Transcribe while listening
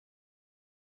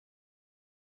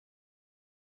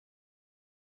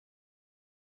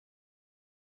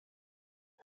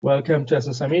Welcome to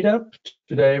SSI Meetup.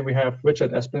 Today we have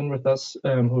Richard Esplin with us,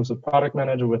 who's a product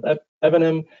manager with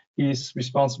Evernym. He's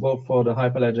responsible for the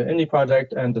Hyperledger Indy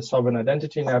project and the Sovrin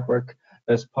identity network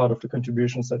as part of the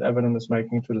contributions that Evernym is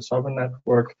making to the Sovrin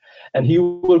network. And he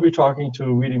will be talking to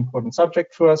a really important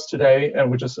subject for us today, and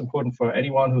which is important for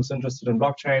anyone who's interested in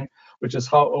blockchain, which is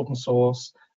how open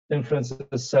source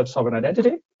influences self-sovereign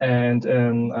identity. And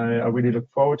I really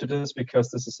look forward to this because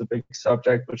this is a big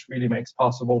subject which really makes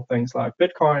possible things like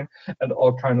Bitcoin and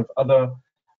all kind of other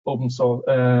open source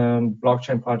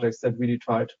blockchain projects that really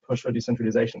try to push for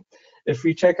decentralization. If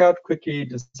we check out quickly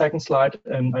the second slide,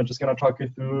 I'm just going to talk you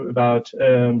through about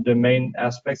the main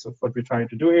aspects of what we're trying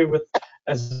to do here with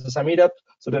SSI Meetup.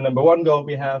 So the number one goal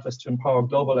we have is to empower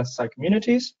global SSI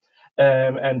communities.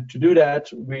 And to do that,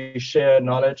 we share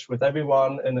knowledge with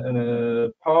everyone in a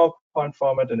PowerPoint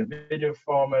format, in a video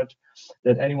format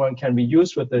that anyone can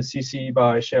reuse with the CC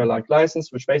by share alike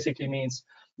license, which basically means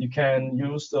you can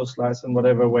use those slides in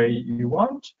whatever way you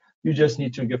want. You just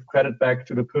need to give credit back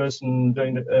to the person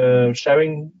doing the,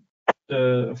 sharing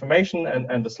the information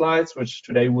and the slides, which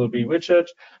today will be Richard,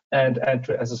 and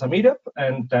to SSI Meetup.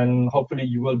 And then hopefully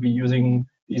you will be using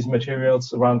these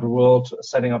materials around the world,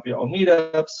 setting up your own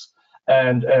meetups,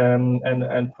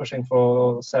 and pushing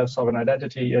for self-sovereign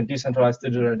identity and decentralized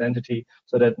digital identity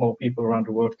so that more people around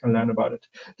the world can learn about it.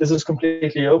 This is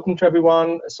completely open to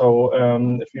everyone. So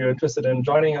if you're interested in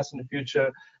joining us in the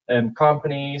future,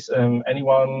 companies,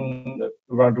 anyone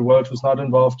around the world who's not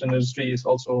involved in the industry is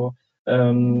also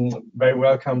very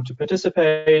welcome to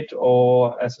participate,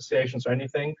 or associations or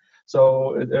anything.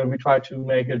 So we try to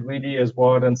make it really as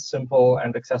broad and simple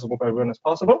and accessible for everyone as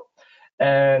possible.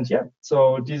 And yeah,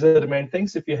 so these are the main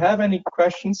things. If you have any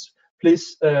questions,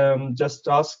 please just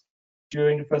ask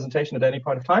during the presentation at any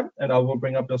point of time, and I will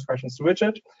bring up those questions to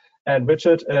Richard. And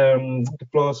Richard, the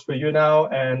floor is for you now,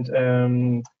 and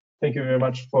thank you very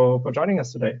much for joining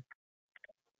us today.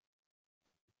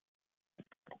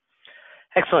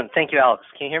 Excellent. Thank you, Alex.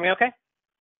 Can you hear me okay?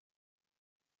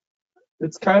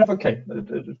 It's kind of okay.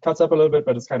 It cuts up a little bit,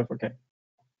 but it's kind of okay.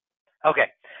 Okay.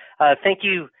 Thank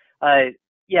you.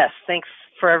 Yes, thanks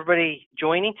for everybody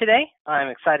joining today. I'm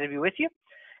excited to be with you.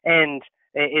 And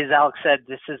as Alex said,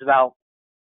 this is about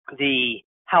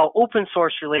how open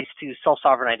source relates to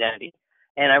self-sovereign identity.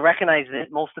 And I recognize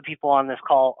that most of the people on this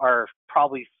call are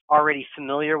probably already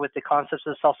familiar with the concepts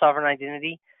of self-sovereign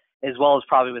identity, as well as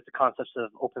probably with the concepts of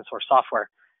open source software.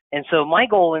 And so my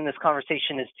goal in this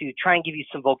conversation is to try and give you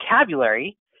some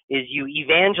vocabulary as you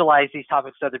evangelize these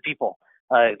topics to other people,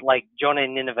 like Jonah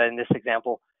and Nineveh in this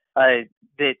example.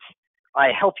 That I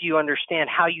help you understand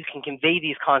how you can convey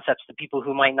these concepts to people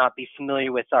who might not be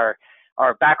familiar with our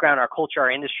background, our culture,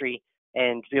 our industry,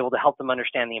 and to be able to help them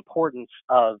understand the importance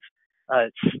of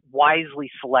wisely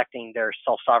selecting their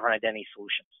self-sovereign identity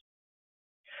solutions.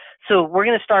 So we're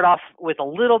going to start off with a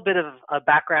little bit of a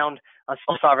background on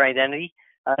self-sovereign identity.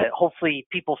 Hopefully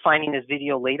people finding this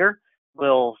video later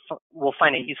will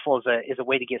find it useful as a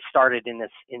way to get started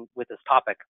with this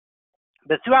topic.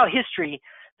 But throughout history,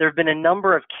 there have been a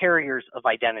number of carriers of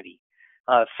identity,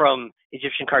 from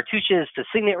Egyptian cartouches to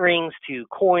signet rings to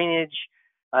coinage.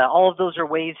 All of those are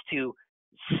ways to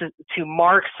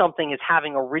mark something as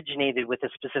having originated with a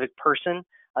specific person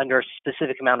under a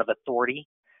specific amount of authority.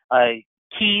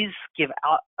 Keys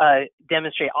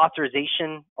demonstrate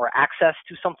authorization or access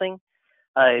to something.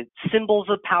 Symbols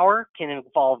of power can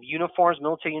involve uniforms,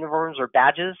 military uniforms, or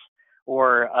badges,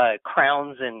 or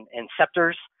crowns and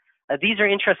scepters. These are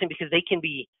interesting because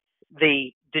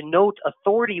they denote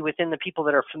authority within the people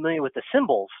that are familiar with the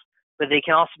symbols, but they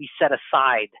can also be set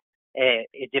aside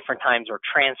at different times or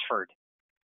transferred.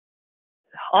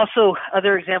 Also,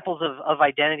 other examples of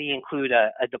identity include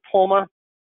a diploma,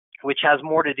 which has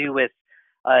more to do with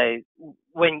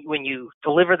when you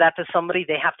deliver that to somebody,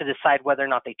 they have to decide whether or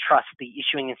not they trust the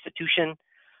issuing institution,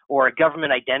 or a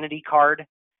government identity card,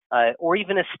 or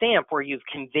even a stamp where you've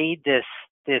conveyed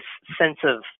this sense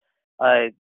of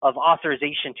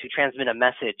authorization to transmit a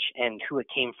message and who it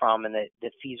came from, and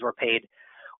that fees were paid.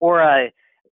 Or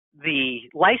the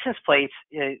license plates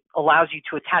allows you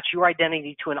to attach your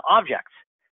identity to an object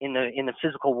in the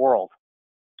physical world.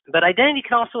 But identity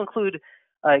can also include,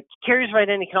 carriers of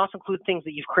identity can also include things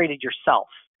that you've created yourself.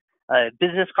 A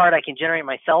business card I can generate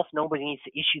myself, nobody needs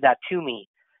to issue that to me.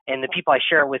 And the people I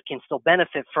share it with can still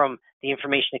benefit from the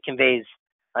information it conveys,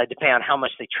 depending on how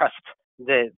much they trust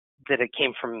that it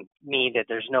came from me, that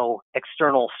there's no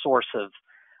external source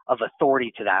of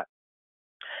authority to that.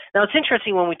 Now, it's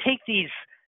interesting, when we take these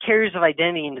carriers of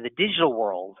identity into the digital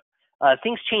world,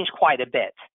 things change quite a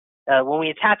bit. When we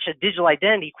attach a digital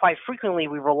identity, quite frequently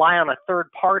we rely on a third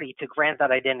party to grant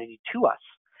that identity to us.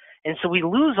 And so we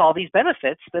lose all these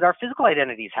benefits that our physical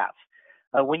identities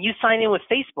have. When you sign in with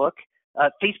Facebook,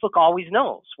 Facebook always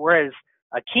knows, whereas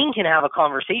a king can have a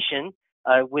conversation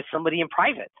with somebody in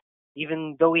private,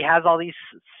 even though he has all these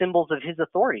symbols of his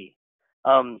authority.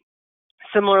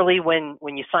 Similarly, when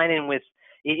you sign in with,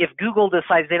 if Google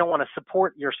decides they don't want to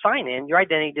support your sign-in, your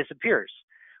identity disappears.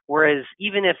 Whereas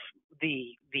even if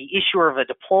the issuer of a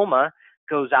diploma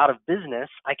goes out of business,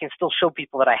 I can still show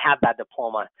people that I had that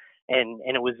diploma and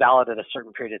it was valid at a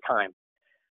certain period of time.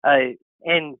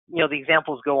 And the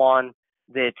examples go on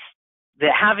that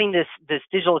having this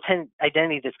digital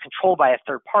identity that's controlled by a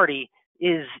third party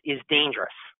is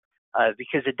dangerous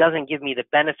because it doesn't give me the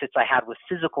benefits I had with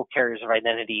physical carriers of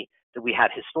identity that we had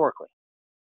historically.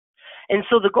 And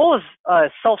so the goal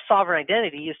of self-sovereign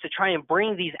identity is to try and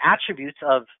bring these attributes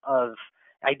of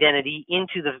identity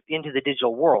into the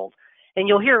digital world. And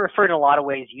you'll hear it referred in a lot of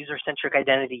ways: user-centric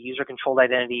identity, user-controlled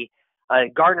identity.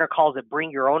 Gartner calls it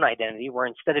bring your own identity, where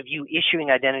instead of you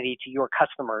issuing identity to your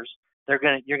customers, you're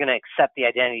going to accept the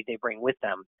identity they bring with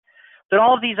them. But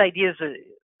all of these ideas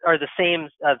are the same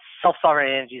of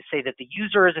self-sovereign identity, say that the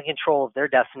user is in control of their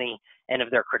destiny and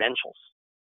of their credentials.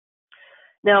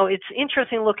 Now, it's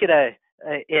interesting to look at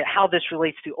how this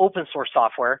relates to open source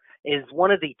software. Is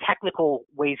one of the technical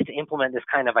ways to implement this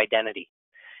kind of identity.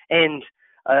 And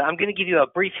I'm going to give you a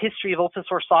brief history of open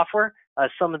source software,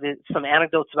 some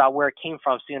anecdotes about where it came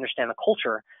from so you understand the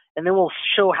culture, and then we'll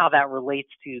show how that relates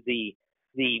to the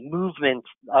movement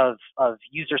of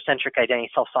user-centric identity,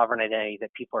 self-sovereign identity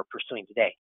that people are pursuing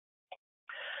today.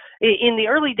 In the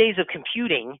early days of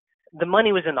computing, the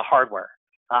money was in the hardware.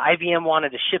 IBM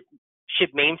wanted to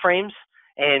ship mainframes,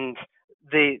 and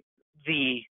the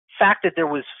fact that there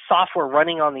was software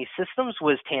running on these systems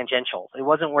was tangential. It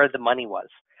wasn't where the money was.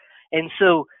 And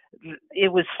so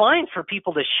it was fine for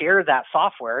people to share that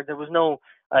software. There was no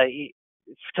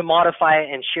to modify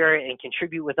it and share it and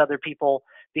contribute with other people,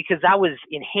 because that was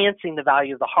enhancing the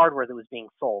value of the hardware that was being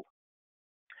sold.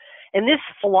 And this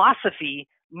philosophy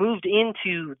moved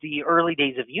into the early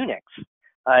days of Unix.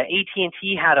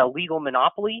 AT&T had a legal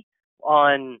monopoly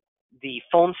on the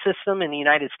phone system in the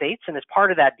United States, and as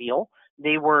part of that deal,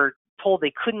 they were told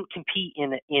they couldn't compete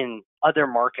in other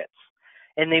markets.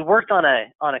 And they worked on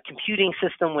a computing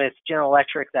system with General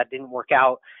Electric that didn't work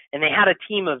out, and they had a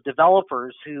team of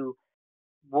developers who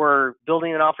were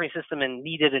building an operating system and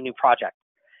needed a new project.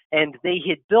 And they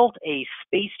had built a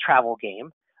space travel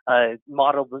game,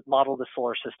 modeled the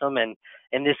solar system, and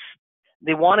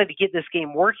they wanted to get this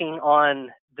game working on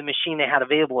the machine they had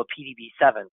available, a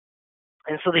PDB-7.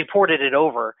 And so they ported it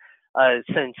over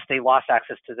since they lost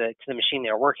access to the machine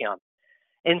they were working on.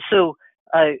 And so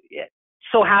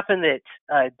so happened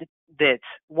that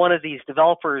one of these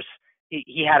developers,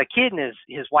 he had a kid, and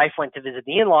his wife went to visit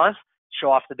the in-laws, show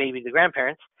off the baby to the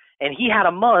grandparents, and he had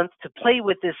a month to play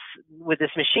with this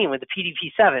machine, with the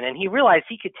PDP-7, and he realized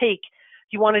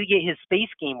he wanted to get his space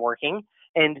game working,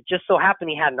 and just so happened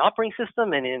he had an operating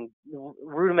system and in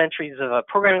rudimentaries of a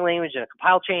programming language and a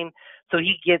compile chain, so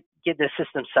he could get this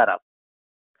system set up.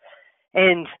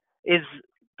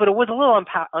 But it was a little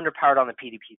underpowered on the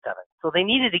PDP-7, so they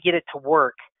needed to get it to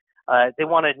work. They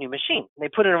wanted a new machine. They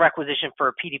put in a requisition for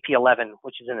a PDP-11,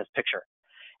 which is in this picture.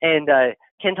 And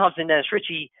Ken Thompson and Dennis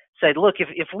Ritchie said, look,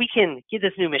 if we can get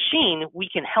this new machine, we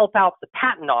can help out the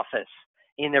patent office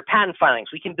in their patent filings.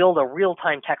 We can build a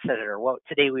real-time text editor, what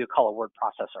today we would call a word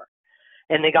processor.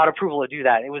 And they got approval to do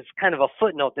that. It was kind of a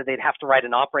footnote that they'd have to write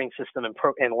an operating system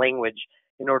and language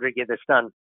in order to get this done.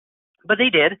 But they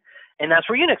did, and that's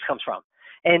where Unix comes from.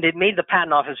 And it made the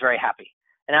patent office very happy.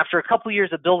 And after a couple years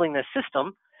of building this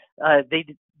system,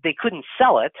 they couldn't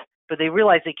sell it, but they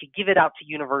realized they could give it out to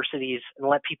universities and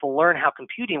let people learn how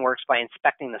computing works by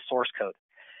inspecting the source code.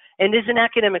 And as an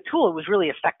academic tool, it was really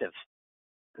effective.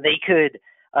 They could,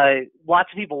 lots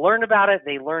of people learned about it.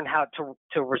 They learned how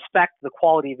to respect the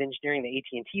quality of engineering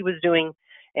that AT&T was doing,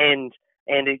 and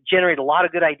it generated a lot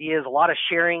of good ideas, a lot of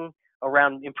sharing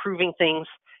around improving things.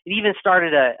 It even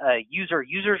started a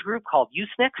users group called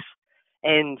Usenix,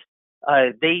 and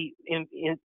they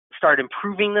started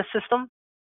improving the system.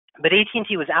 But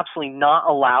AT&T was absolutely not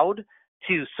allowed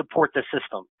to support the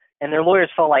system, and their lawyers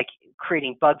felt like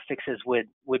creating bug fixes would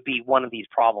be one of these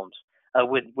problems,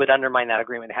 would undermine that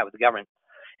agreement they had with the government.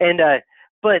 And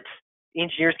but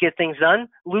engineers get things done.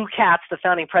 Lou Katz, the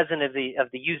founding president of the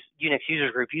Unix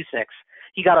users group, Usenix,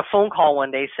 he got a phone call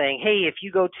one day saying, hey, if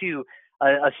you go to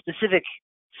a specific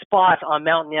spot on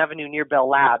Mountain Avenue near Bell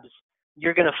Labs,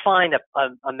 you're going to find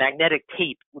a magnetic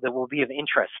tape that will be of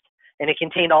interest. And it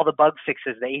contained all the bug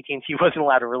fixes that AT&T wasn't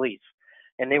allowed to release.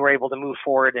 And they were able to move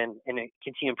forward and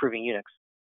continue improving Unix.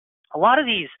 A lot of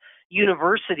these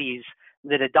universities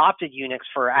that adopted Unix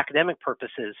for academic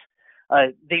purposes,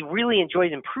 they really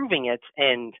enjoyed improving it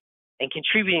and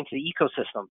contributing to the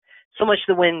ecosystem. So much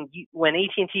that when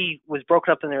AT&T was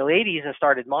broken up in the early 80s and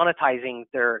started monetizing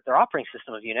their operating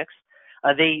system of Unix,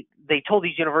 they told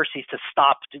these universities to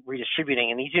stop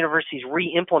redistributing, and these universities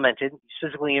re-implemented,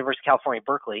 specifically University of California,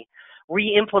 Berkeley,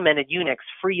 re-implemented Unix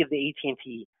free of the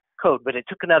AT&T code, but it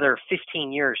took another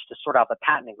 15 years to sort out the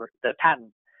patent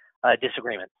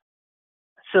disagreement.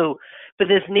 So, but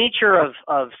this nature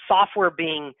of software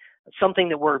being something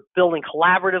that we're building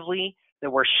collaboratively,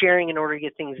 that we're sharing in order to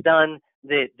get things done,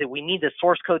 that we need the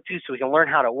source code to so we can learn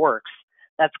how it works,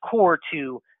 that's core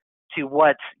to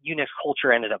what Unix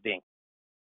culture ended up being.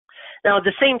 Now, at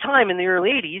the same time, in the early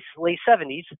 80s, late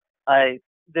 70s,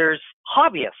 there's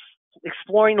hobbyists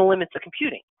exploring the limits of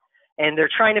computing. And they're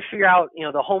trying to figure out,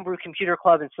 the homebrew computer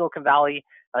club in Silicon Valley,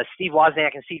 Steve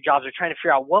Wozniak and Steve Jobs are trying to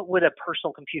figure out what would a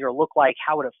personal computer look like,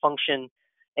 how would it function,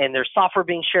 and there's software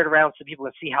being shared around so people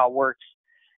can see how it works.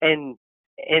 And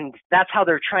that's how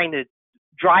they're trying to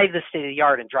drive the state of the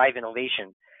art and drive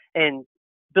innovation. And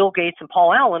Bill Gates and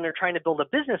Paul Allen are trying to build a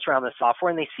business around this software,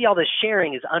 and they see all this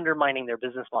sharing is undermining their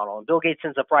business model. And Bill Gates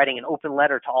ends up writing an open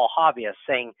letter to all hobbyists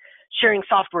saying, sharing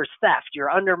software is theft. You're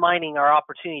undermining our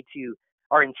opportunity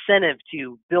our incentive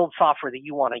to build software that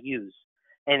you want to use.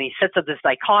 And he sets up this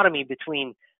dichotomy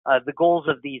between the goals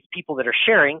of these people that are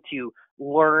sharing to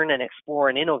learn and explore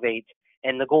and innovate,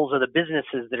 and the goals of the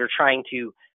businesses that are trying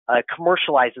to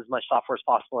commercialize as much software as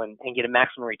possible and get a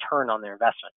maximum return on their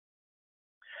investment.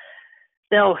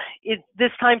 Now,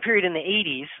 this time period in the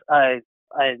 80s,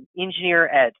 an engineer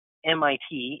at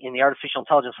MIT in the Artificial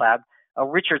Intelligence Lab,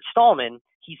 Richard Stallman,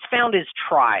 he's found his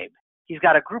tribe. He's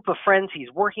got a group of friends he's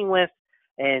working with,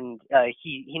 and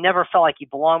he never felt like he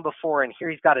belonged before, and here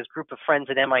he's got his group of friends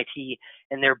at MIT,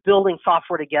 and they're building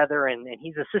software together, and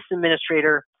he's a system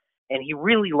administrator, and he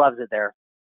really loves it there.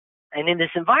 And in this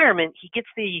environment, he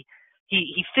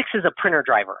fixes a printer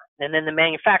driver, and then the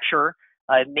manufacturer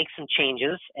makes some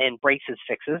changes and breaks his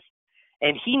fixes,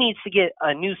 and he needs to get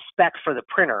a new spec for the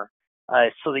printer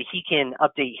so that he can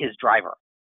update his driver.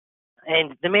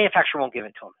 And the manufacturer won't give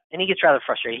it to him, and he gets rather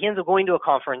frustrated. He ends up going to a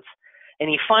conference, and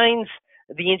he finds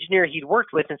the engineer he'd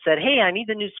worked with and said, hey, I need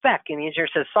the new spec. And the engineer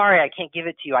says, sorry, I can't give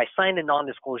it to you. I signed a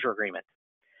non-disclosure agreement.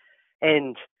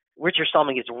 And Richard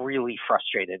Stallman gets really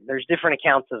frustrated. There's different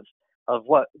accounts of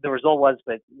what the result was,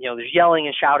 but there's yelling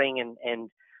and shouting, and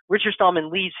Richard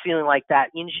Stallman leaves feeling like that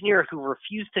engineer who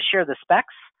refused to share the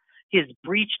specs has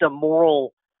breached a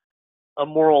moral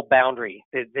boundary,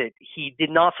 that he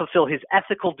did not fulfill his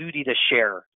ethical duty to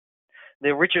share.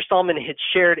 That Richard Stallman had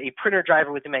shared a printer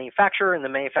driver with the manufacturer, and the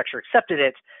manufacturer accepted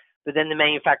it, but then the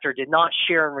manufacturer did not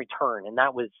share in return, and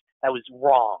that was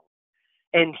wrong.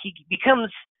 And he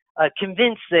becomes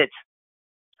convinced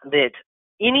that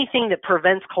anything that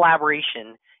prevents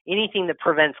collaboration, anything that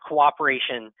prevents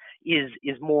cooperation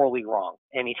is morally wrong.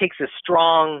 And he takes a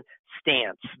strong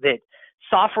stance that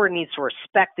software needs to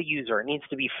respect the user. It needs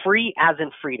to be free as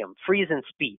in freedom, free as in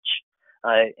speech.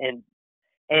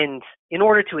 And in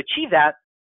order to achieve that,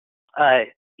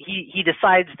 he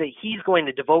decides that he's going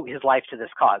to devote his life to this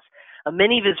cause.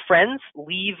 Many of his friends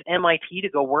leave MIT to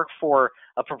go work for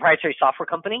a proprietary software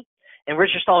company, and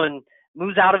Richard Stallman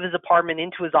moves out of his apartment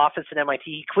into his office at MIT.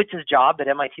 He quits his job, but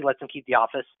MIT lets him keep the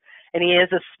office, and he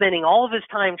ends up spending all of his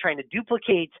time trying to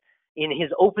duplicate in his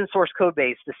open source code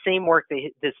base the same work that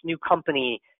this new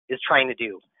company is trying to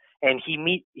do. And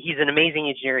he's an amazing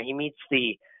engineer. He meets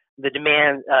the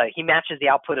demand. He matches the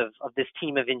output of this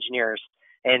team of engineers,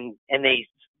 and they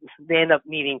end up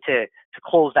needing to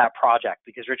close that project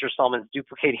because Richard Stallman's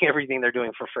duplicating everything they're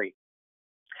doing for free.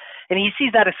 And he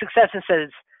sees that as success and says,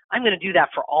 I'm going to do that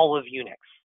for all of Unix.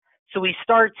 So he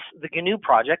starts the GNU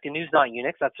project. GNU's not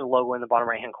Unix. That's the logo in the bottom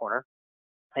right-hand corner.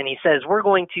 And he says,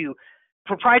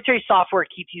 proprietary software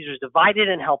keeps users divided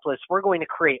and helpless. We're going to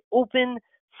create open,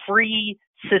 free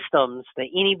systems that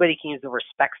anybody can use that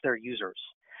respects their users.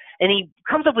 And he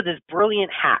comes up with this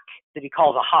brilliant hack that he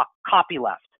calls a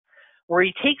copyleft, where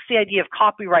he takes the idea of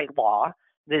copyright law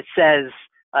that says,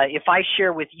 if I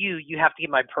share with you, you have to get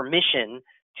my permission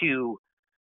to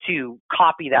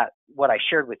copy what I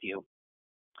shared with you.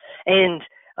 And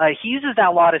he uses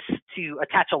that law to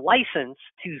attach a license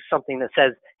to something that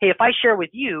says, hey, if I share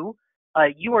with you,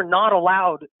 you are not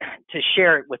allowed to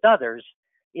share it with others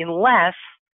unless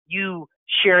you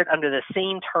share it under the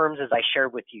same terms as I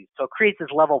shared with you. So it creates this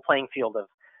level playing field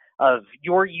of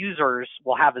your users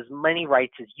will have as many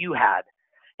rights as you had.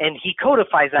 And he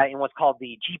codifies that in what's called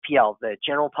the GPL, the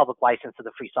General Public License of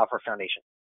the Free Software Foundation.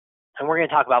 And we're going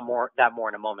to talk about that more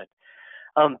in a moment.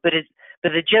 But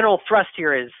the general thrust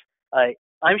here is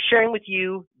I'm sharing with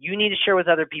you. You need to share with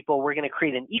other people. We're going to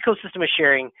create an ecosystem of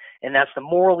sharing, and that's the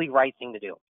morally right thing to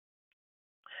do.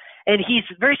 And he's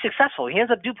very successful. He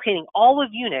ends up duplicating all of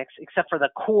Unix except for the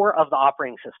core of the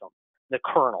operating system, the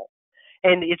kernel.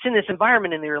 And it's in this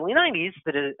environment in the early 90s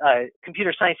that a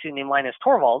computer science student named Linus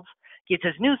Torvalds gets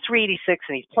his new 386,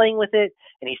 and he's playing with it,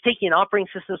 and he's taking an operating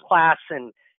systems class,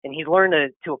 and he's learned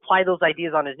to apply those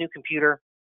ideas on his new computer.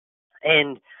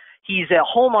 And he's at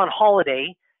home on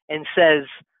holiday and says,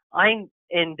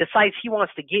 and decides he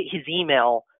wants to get his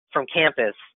email from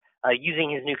campus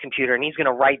using his new computer, and he's going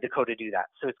to write the code to do that.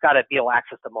 So it's got to be able to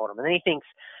access the modem. And then he thinks,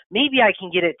 maybe I can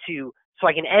get it to, so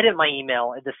I can edit my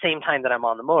email at the same time that I'm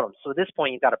on the modem. So at this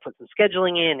point, you've got to put some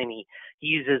scheduling in, and he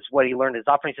uses what he learned in his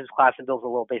operating systems class and builds a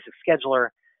little basic scheduler.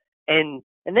 And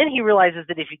then he realizes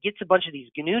that if he gets a bunch of these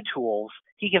GNU tools,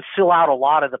 he can fill out a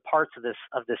lot of the parts of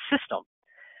this system.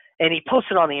 And he posts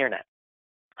it on the internet.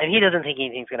 And he doesn't think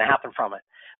anything's going to happen from it.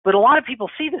 But a lot of people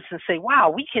see this and say,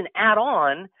 wow, we can add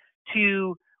on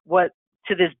to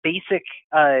this basic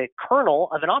kernel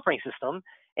of an operating system,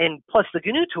 and plus the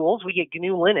GNU tools, we get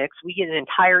GNU Linux, we get an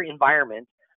entire environment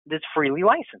that's freely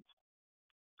licensed.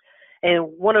 And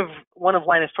one of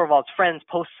Linus Torvalds' friends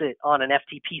posts it on an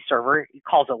FTP server. He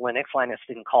calls it Linux. Linus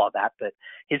didn't call it that, but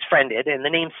his friend did, and the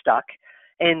name stuck.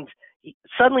 And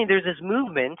suddenly there's this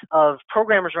movement of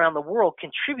programmers around the world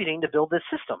contributing to build this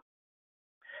system.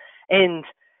 And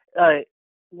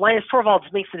Linus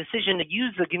Torvalds makes the decision to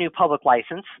use the GNU public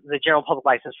license, the general public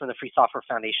license from the Free Software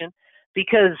Foundation,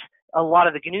 because a lot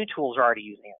of the GNU tools are already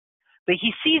using it. But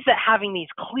he sees that having these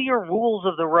clear rules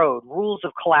of the road, rules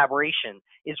of collaboration,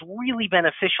 is really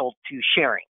beneficial to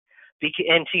sharing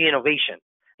and to innovation.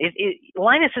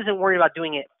 Linus isn't worried about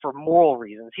doing it for moral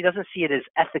reasons. He doesn't see it as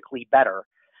ethically better.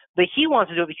 But he wants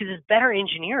to do it because it's better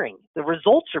engineering. The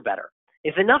results are better.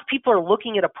 If enough people are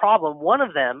looking at a problem, one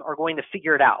of them are going to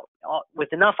figure it out.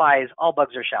 With enough eyes, all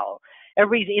bugs are shallow.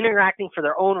 Everybody's interacting for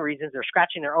their own reasons. They're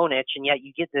scratching their own itch, and yet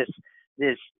you get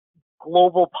this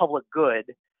global public good.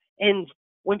 And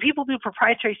when people do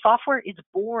proprietary software, it's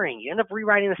boring. You end up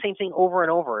rewriting the same thing over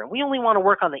and over. And we only want to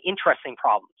work on the interesting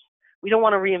problems. We don't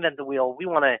want to reinvent the wheel. We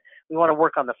want to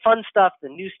work on the fun stuff, the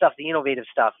new stuff, the innovative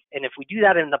stuff. And if we do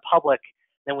that in the public,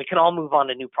 then we can all move on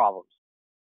to new problems.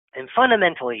 And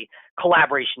fundamentally,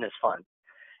 collaboration is fun.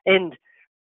 And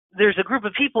there's a group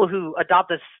of people who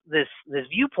adopt this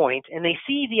viewpoint, and they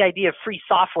see the idea of free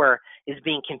software as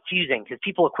being confusing because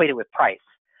people equate it with price.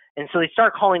 And so they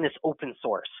start calling this open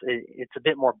source. It's a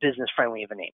bit more business friendly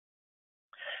of a name.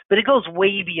 But it goes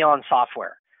way beyond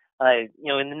software. In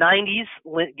the 90s,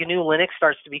 GNU Linux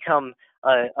starts to become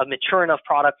a mature enough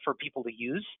product for people to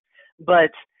use.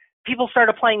 But people start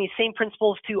applying these same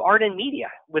principles to art and media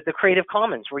with the Creative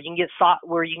Commons, where you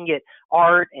can get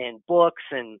art and books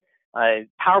and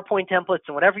PowerPoint templates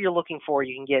and whatever you're looking for,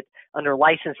 you can get under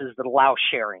licenses that allow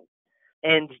sharing.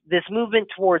 And this movement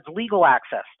towards legal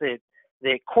access,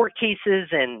 the court cases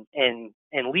and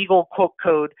legal quote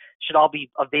code should all be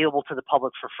available to the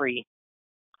public for free.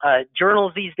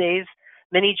 Journals these days,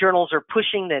 many journals are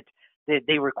pushing that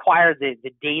they require the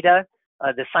data,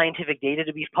 the scientific data,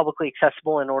 to be publicly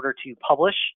accessible in order to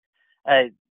publish.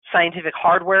 Scientific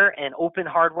hardware and open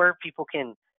hardware, people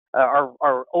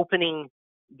are opening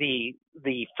the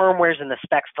firmwares and the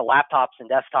specs to laptops and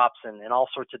desktops and all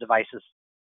sorts of devices.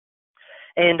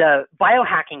 And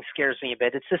biohacking scares me a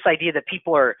bit. It's this idea that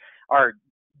people are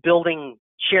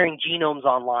sharing genomes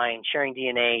online, sharing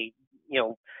DNA,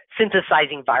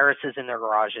 synthesizing viruses in their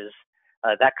garages.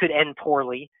 That could end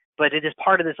poorly, but it is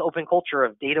part of this open culture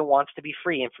of data wants to be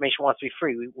free, information wants to be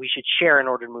free. We should share in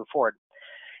order to move forward.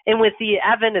 And with the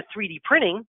advent of 3D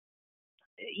printing,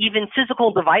 even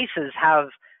physical devices have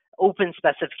open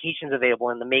specifications available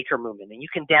in the maker movement, and you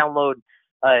can download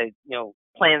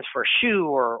plans for a shoe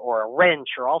or a wrench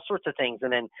or all sorts of things,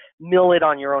 and then mill it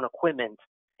on your own equipment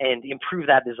and improve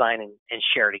that design and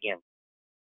share it again.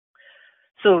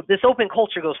 So this open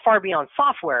culture goes far beyond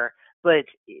software, but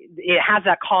it has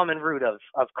that common root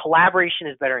of collaboration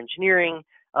is better engineering,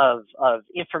 of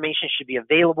information should be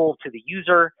available to the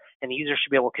user, and the user should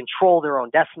be able to control their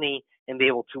own destiny and be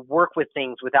able to work with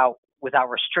things without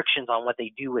restrictions on what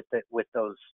they do with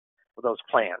those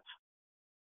plans.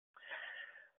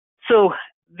 So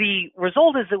the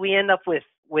result is that we end up with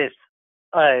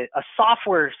a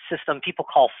software system people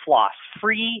call FLOSS,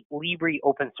 Free, Libre,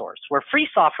 Open Source, where free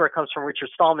software comes from Richard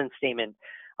Stallman's statement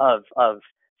of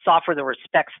software that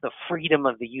respects the freedom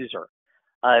of the user.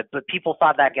 But people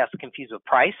thought that gets confused with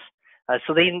price.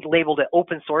 So they labeled it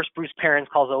open source. Bruce Perens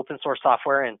calls it open source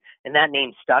software, and that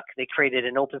name stuck. They created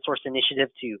an open source initiative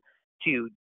to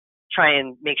try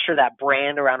and make sure that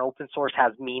brand around open source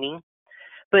has meaning.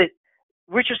 But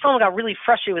Richard Stallman got really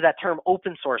frustrated with that term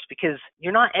open source because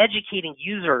you're not educating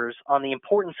users on the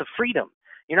importance of freedom.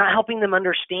 You're not helping them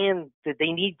understand that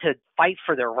they need to fight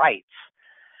for their rights.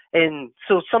 And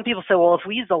so some people say, well, if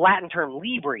we use the Latin term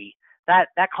libri, that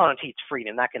connotates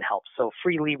freedom, that can help. So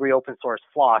free, libri, open source,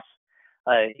 floss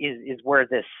is where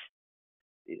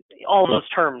all those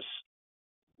terms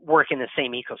work in the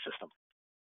same ecosystem.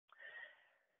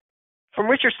 From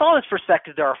Richard Stallman's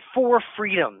perspective, there are 4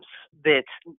 freedoms that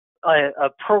a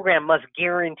program must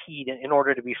guarantee in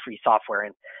order to be free software.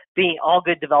 And being all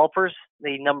good developers,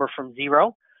 they number from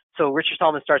 0. So Richard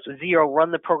Stallman starts with 0,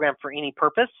 run the program for any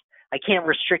purpose. I can't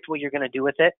restrict what you're going to do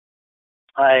with it.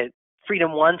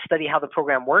 Freedom 1, study how the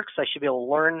program works. I should be able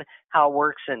to learn how it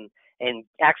works and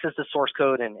access the source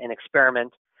code and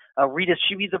experiment.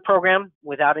 Redistribute the program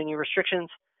without any restrictions.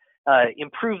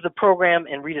 Improve the program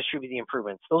and redistribute the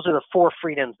improvements. Those are the 4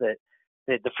 freedoms that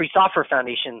the Free Software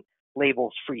Foundation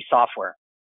labels free software.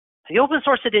 The Open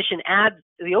Source Edition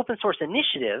the Open Source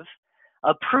Initiative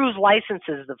approves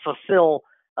licenses that fulfill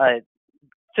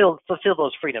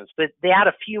those freedoms, but they add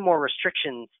a few more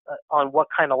restrictions on what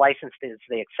kind of licenses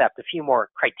they accept, a few more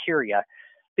criteria,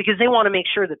 because they want to make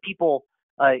sure that people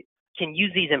can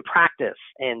use these in practice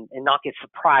and not get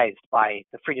surprised by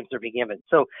the freedoms they're being given.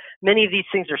 So many of these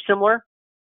things are similar.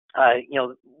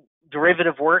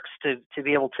 Derivative works to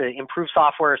be able to improve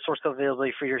software, source code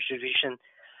availability, free distribution.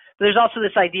 But there's also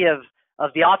this idea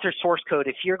of the author's source code.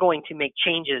 If you're going to make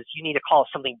changes, you need to call it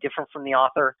something different from the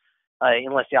author,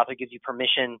 unless the author gives you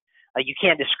permission. You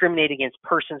can't discriminate against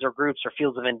persons or groups or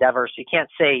fields of endeavor. So you can't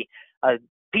say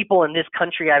people in this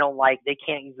country I don't like, they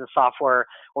can't use the software,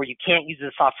 or you can't use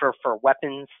the software for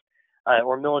weapons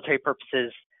or military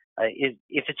purposes. If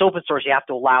it's open source, you have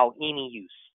to allow any use.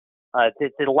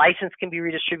 The license can be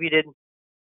redistributed,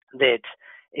 that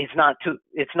it's not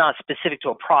specific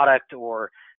to a product,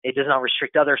 or it does not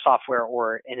restrict other software,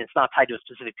 and it's not tied to a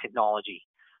specific technology.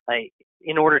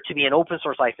 In order to be an open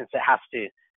source license, it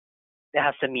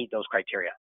has to meet those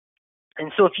criteria.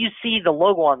 And so if you see the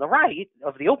logo on the right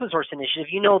of the Open Source Initiative,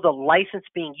 you know the license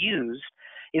being used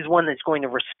is one that's going to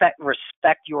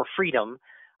respect your freedom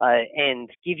and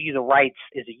give you the rights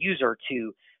as a user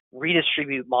to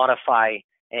redistribute, modify,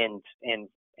 and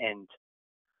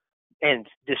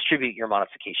distribute your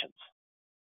modifications.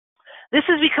 This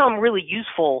has become really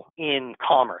useful in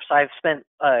commerce. I've spent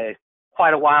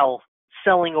quite a while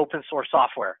selling open source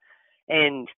software,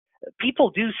 and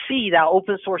people do see that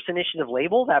Open Source Initiative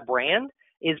label, that brand,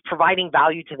 is providing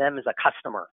value to them as a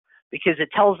customer, because it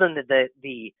tells them that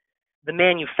the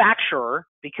manufacturer,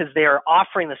 because they are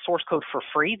offering the source code for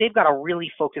free, they've got to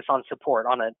really focus on support,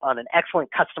 on an excellent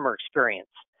customer experience.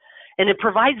 And it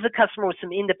provides the customer with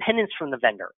some independence from the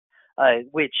vendor,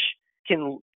 which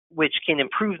can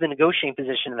improve the negotiating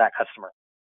position of that customer.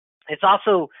 It's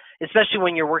also, especially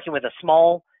when you're working with a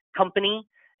small company,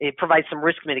 it provides some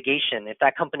risk mitigation. If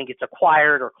that company gets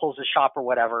acquired or closes shop or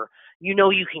whatever, you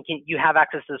have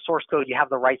access to the source code, you have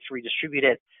the rights to redistribute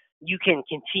it, you can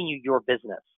continue your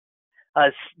business.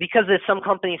 Because some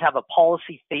companies have a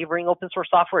policy favoring open source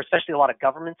software, especially a lot of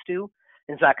governments do,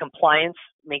 and so that compliance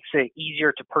makes it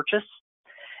easier to purchase.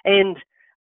 And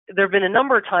there have been a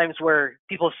number of times where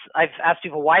I've asked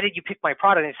people, why did you pick my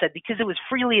product? And they said, because it was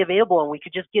freely available and we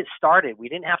could just get started. We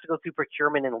didn't have to go through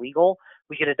procurement and legal.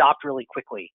 We could adopt really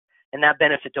quickly. And that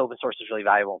benefit to open source is really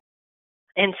valuable.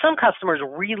 And some customers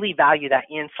really value that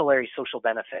ancillary social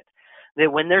benefit,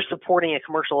 that when they're supporting a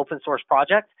commercial open source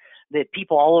project, that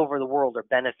people all over the world are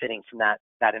benefiting from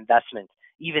that investment,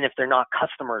 even if they're not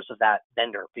customers of that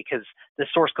vendor, because the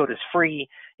source code is free,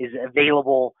 is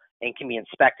available, and can be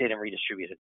inspected and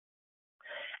redistributed.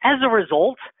 As a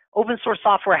result, open source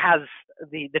software has,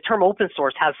 the term open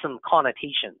source has some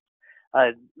connotations.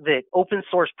 That open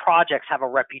source projects have a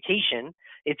reputation,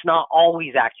 it's not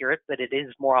always accurate, but it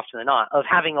is more often than not, of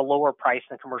having a lower price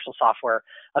than commercial software,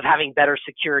 of having better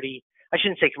security. I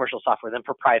shouldn't say commercial software, than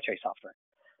proprietary software,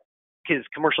 because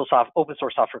open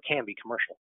source software can be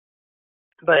commercial.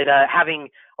 But having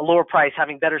a lower price,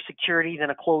 having better security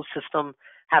than a closed system,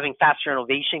 having faster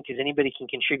innovation, because anybody can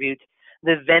contribute.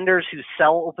 The vendors who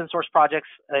sell open source projects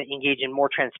engage in more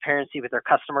transparency with their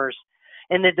customers,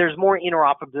 and that there's more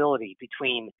interoperability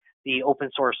between the open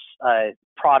source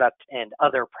product and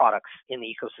other products in the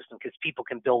ecosystem, because people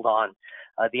can build on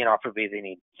the interoperability they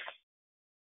need.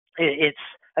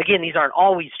 Again, these aren't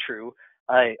always true.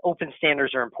 Open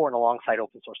standards are important alongside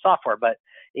open source software, but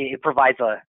it provides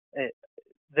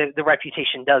the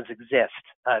reputation does exist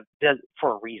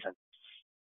for a reason.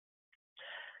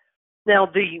 Now,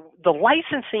 the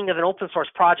licensing of an open source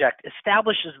project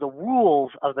establishes the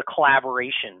rules of the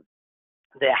collaboration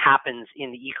that happens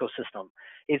in the ecosystem.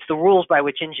 It's the rules by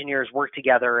which engineers work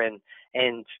together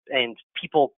and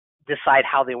people decide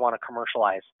how they want to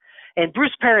commercialize. And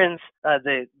Bruce Perrins,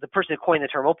 the person who coined the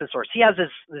term open source, he has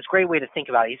this great way to think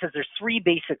about it. He says there's three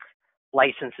basic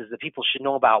licenses that people should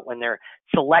know about when they're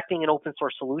selecting an open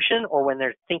source solution or when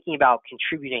they're thinking about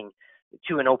contributing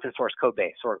to an open source code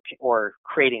base or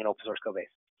creating an open source code base.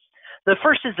 The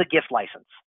first is the gift license.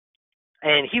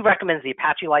 And he recommends the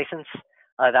Apache license.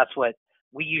 That's what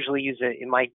we usually use it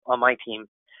on my team.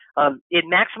 It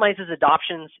maximizes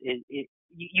adoptions.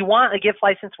 You want a gift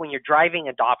license when you're driving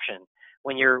adoption,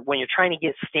 when you're trying to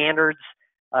get standards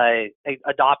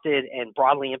adopted and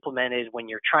broadly implemented, when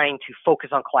you're trying to focus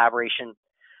on collaboration,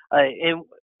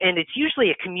 and it's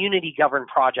usually a community governed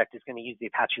project is going to use the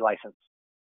Apache license.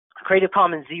 Creative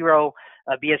Commons 0,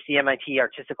 BSD, MIT,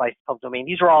 Artistic License, Public Domain.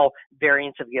 These are all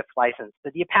variants of gift license,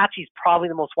 but the Apache is probably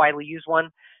the most widely used one.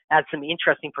 Adds some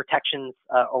interesting protections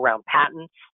around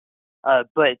patents,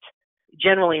 but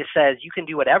generally it says you can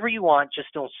do whatever you want, just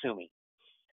don't sue me.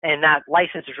 And that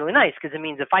license is really nice because it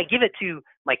means if I give it to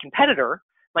my competitor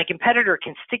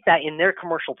can stick that in their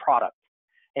commercial product.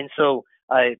 And so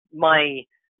my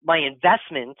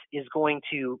investment is going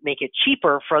to make it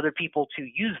cheaper for other people to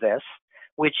use this,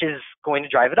 which is going to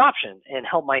drive adoption and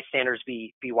help my standards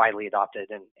be widely adopted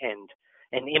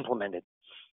and implemented.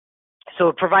 So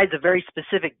it provides a very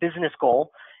specific business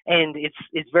goal, and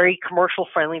it's very commercial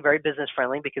friendly, very business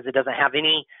friendly because it doesn't have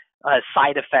any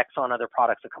side effects on other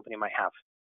products a company might have.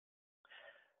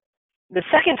 The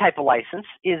second type of license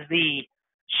is the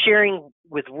sharing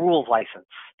with rules license,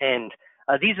 and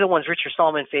these are the ones Richard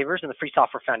Stallman favors in the Free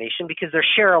Software Foundation because they're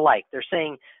share alike. They're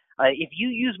saying if you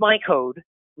use my code,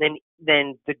 then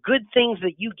the good things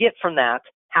that you get from that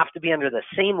have to be under the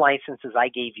same license as I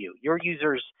gave you. Your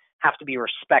users have to be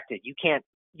respected. You can't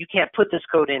put this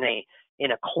code in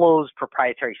a closed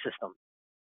proprietary system.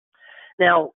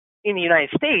 Now, in the United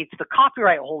States, the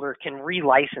copyright holder can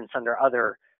relicense under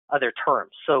other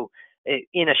terms. So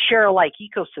in a share alike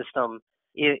ecosystem,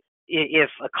 if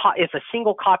a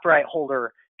single copyright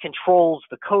holder controls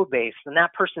the code base, then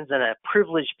that person's in a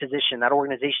privileged position. That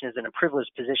organization is in a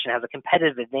privileged position, has a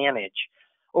competitive advantage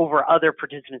over other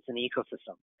participants in the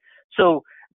ecosystem. So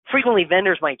frequently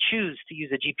vendors might choose to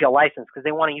use a GPL license because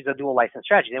they want to use a dual license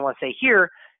strategy. They want to say,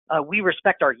 here, we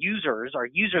respect our users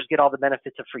get all the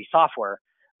benefits of free software,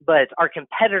 but our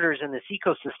competitors in this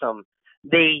ecosystem,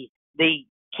 they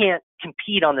can't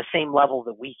compete on the same level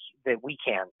that we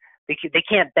can. They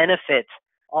can't benefit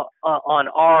on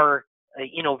our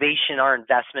innovation, our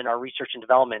investment, our research and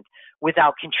development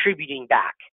without contributing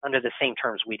back under the same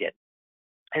terms we did.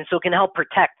 And so it can help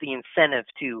protect the incentive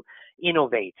to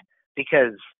innovate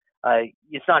because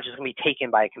it's not just going to be taken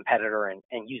by a competitor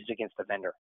and used against the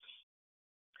vendor.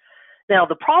 Now,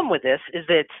 the problem with this is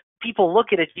that people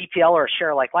look at a GPL or a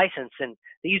share-alike license and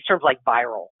they use terms like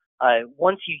viral.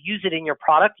 Once you use it in your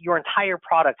product, your entire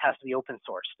product has to be open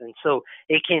sourced. And so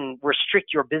it can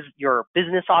restrict your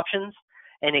business options,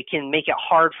 and it can make it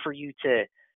hard for you to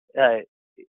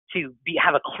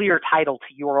have a clear title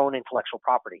to your own intellectual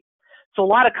property. So a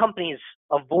lot of companies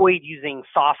avoid using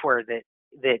software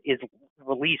that is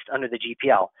released under the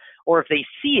GPL. Or if they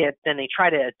see it, then they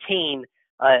try to attain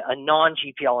a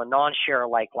non-GPL, a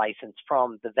non-share-alike license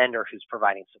from the vendor who's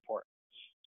providing support.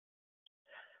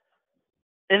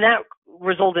 And that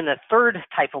results in a third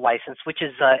type of license, which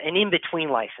is an in-between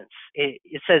license.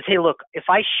 It says, hey, look, if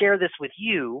I share this with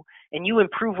you and you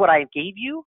improve what I gave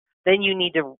you, then you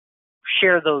need to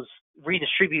share those,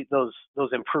 redistribute those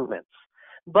improvements.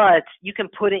 But you can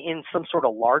put it in some sort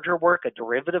of larger work, a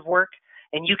derivative work,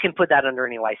 and you can put that under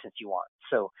any license you want.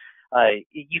 So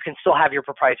you can still have your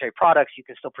proprietary products, you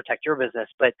can still protect your business,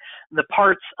 but the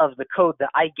parts of the code that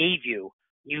I gave you,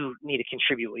 you need to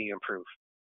contribute what you improve.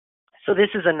 So this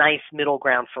is a nice middle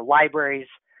ground for libraries,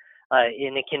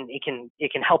 and it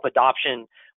can help adoption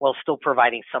while still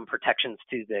providing some protections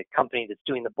to the company that's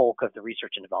doing the bulk of the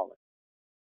research and development.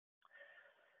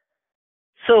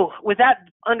 So with that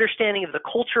understanding of the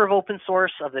culture of open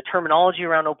source, of the terminology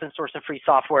around open source and free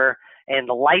software, and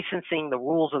the licensing, the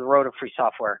rules of the road of free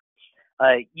software,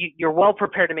 you're well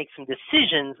prepared to make some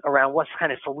decisions around what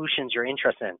kind of solutions you're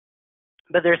interested in.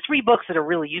 But there are 3 books that are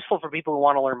really useful for people who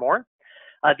want to learn more.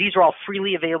 These are all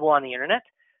freely available on the internet.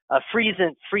 Free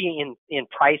in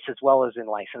price as well as in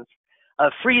license.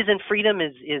 Free is in Freedom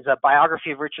is a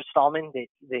biography of Richard Stallman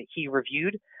that he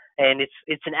reviewed, and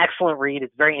it's an excellent read.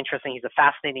 It's very interesting. He's a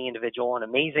fascinating individual, an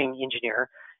amazing engineer,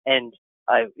 and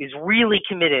is really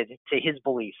committed to his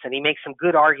beliefs, and he makes some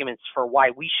good arguments for why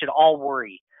we should all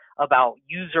worry about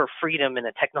user freedom in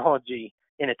a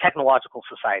technological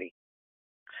society.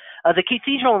 The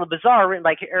Cathedral and the Bazaar, written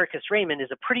by Ericus Raymond, is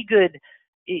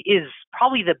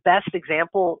probably the best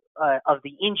example of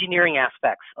the engineering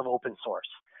aspects of open source,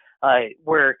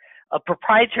 where a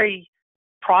proprietary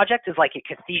project is like a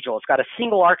cathedral. It's got a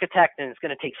single architect, and it's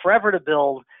going to take forever to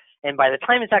build. And by the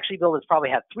time it's actually built, it's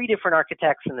probably had 3 different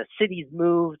architects, and the city's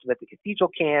moved, but the cathedral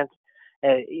can't.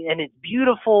 And it's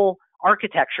beautiful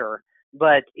architecture,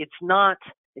 but it's not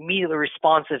immediately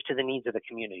responsive to the needs of the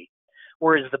community.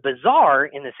 Whereas the bazaar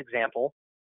in this example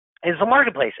is the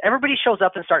marketplace. Everybody shows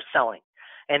up and starts selling,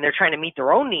 and they're trying to meet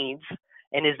their own needs.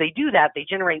 And as they do that, they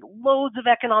generate loads of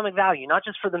economic value, not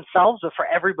just for themselves, but for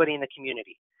everybody in the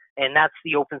community. And that's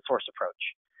the open source approach.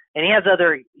 And he has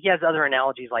other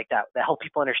analogies like that help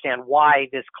people understand why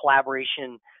this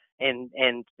collaboration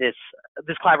and this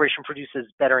collaboration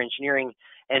produces better engineering,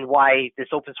 and why this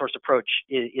open source approach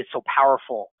is so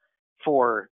powerful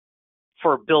for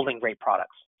building great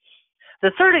products.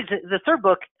 The third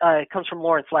book comes from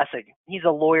Lawrence Lessig. He's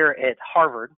a lawyer at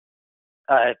Harvard,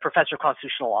 professor of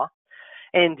constitutional law,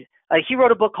 and he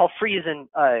wrote a book called Free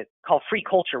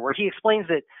Culture, where he explains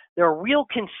that there are real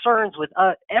concerns with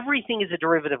everything is a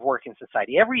derivative work in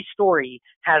society. Every story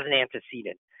has an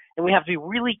antecedent, and we have to be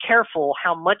really careful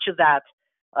how much of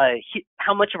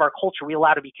our culture we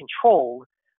allow to be controlled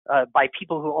by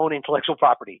people who own intellectual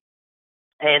property.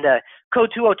 And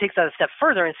Code 2.0 takes that a step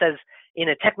further and says, in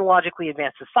a technologically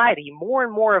advanced society, more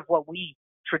and more of what we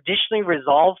traditionally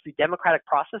resolve through democratic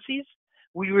processes,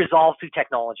 we resolve through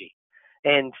technology.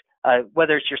 And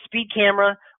whether it's your speed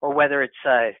camera or whether it's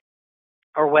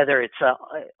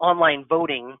online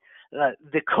voting,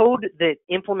 the code that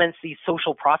implements these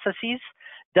social processes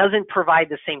doesn't provide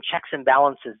the same checks and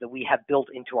balances that we have built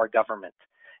into our government,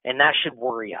 and that should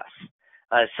worry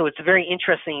us. So it's a very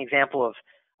interesting example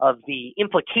of the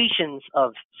implications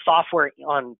of software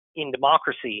in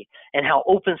democracy, and how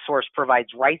open source provides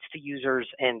rights to users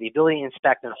and the ability to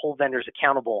inspect and hold vendors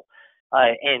accountable,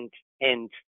 and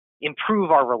improve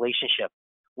our relationship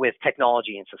with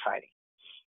technology and society.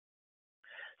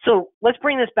 So let's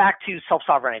bring this back to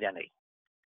self-sovereign identity.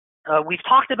 We've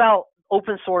talked about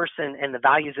open source and the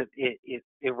values it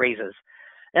raises.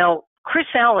 Now, Chris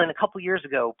Allen, a couple years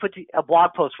ago, put a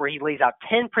blog post where he lays out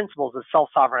 10 principles of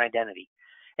self-sovereign identity.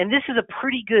 And this is a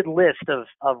pretty good list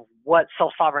of what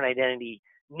self-sovereign identity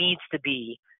needs to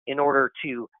be in order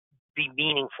to be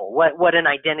meaningful, what an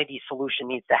identity solution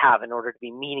needs to have in order to be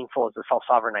meaningful as a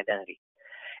self-sovereign identity.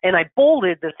 And I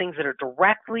bolded the things that are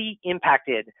directly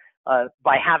impacted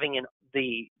by having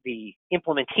the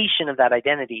implementation of that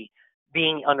identity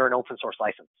being under an open source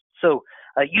license. So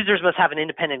users must have an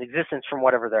independent existence from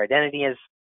whatever their identity is,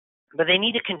 but they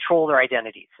need to control their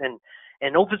identities.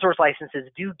 And open source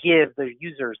licenses do give the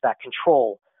users that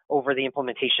control over the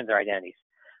implementation of their identities.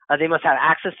 They must have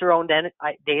access to their own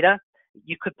data.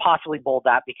 You could possibly bold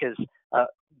that because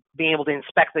being able to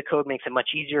inspect the code makes it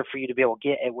much easier for you to be able to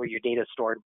get at where your data is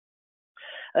stored.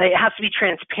 It has to be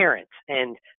transparent,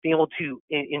 and being able to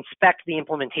inspect the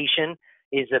implementation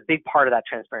is a big part of that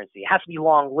transparency. It has to be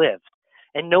long-lived,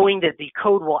 and knowing that the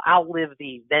code will outlive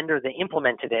the vendor that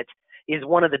implemented it is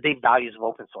one of the big values of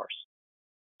open source.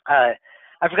 I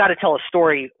forgot to tell a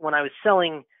story. When I was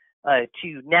selling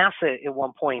to NASA at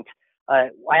one point,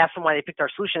 I asked them why they picked our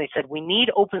solution. They said, we need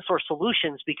open source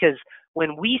solutions because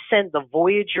when we sent the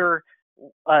Voyager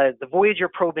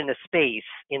probe into space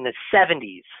in the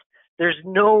 70s,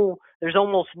 there's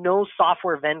almost no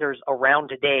software vendors around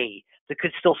today that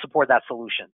could still support that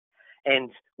solution.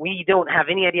 And we don't have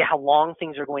any idea how long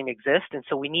things are going to exist. And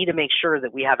so we need to make sure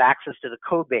that we have access to the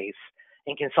code base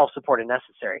and can self-support if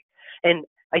necessary. And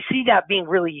I see that being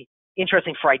really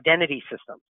interesting for identity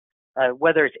systems.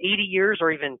 Whether it's 80 years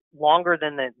or even longer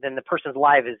than the person's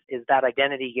life is that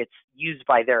identity gets used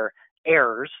by their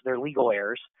heirs, their legal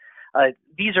heirs.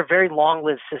 These are very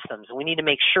long-lived systems, and we need to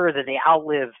make sure that they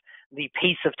outlive the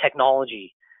pace of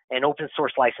technology, and open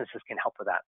source licenses can help with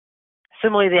that.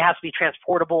 Similarly, they have to be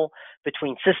transportable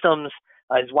between systems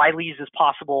as widely used as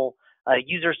possible.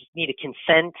 Users need to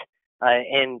consent,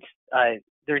 and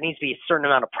there needs to be a certain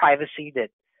amount of privacy that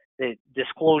the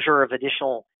disclosure of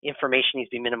additional information needs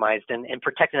to be minimized, and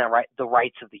protecting the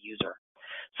rights of the user.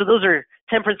 So those are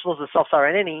 10 principles of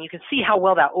self-sovereign identity. And you can see how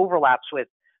well that overlaps with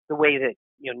the way that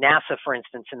NASA, for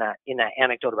instance, in that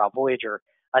anecdote about Voyager,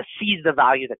 sees the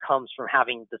value that comes from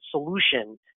having the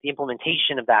solution, the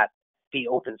implementation of that, be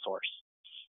open source.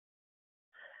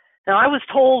 Now, I was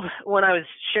told when I was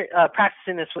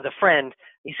practicing this with a friend,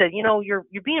 he said, you're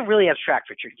being really abstract,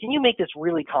 Richard. Can you make this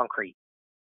really concrete?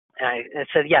 And I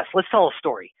said, yes, let's tell a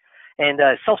story. And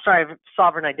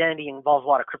self-sovereign identity involves a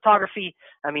lot of cryptography.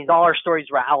 That means all our stories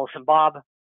were Alice and Bob.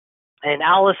 And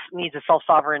Alice needs a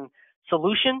self-sovereign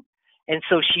solution. And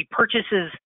so she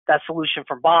purchases that solution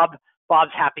from Bob.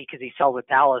 Bob's happy because he sells it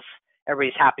to Alice.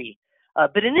 Everybody's happy.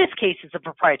 But in this case, it's a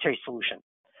proprietary solution.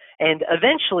 And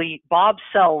eventually, Bob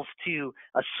sells to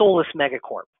a soulless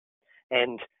megacorp.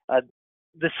 And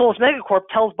the soulless megacorp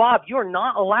tells Bob, you're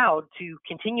not allowed to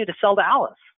continue to sell to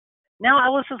Alice. Now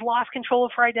Alice has lost control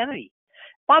of her identity.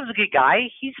 Bob's a good guy.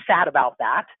 He's sad about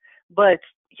that, but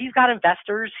he's got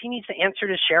investors. He needs to answer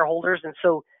to shareholders, and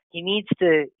so he needs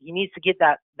to get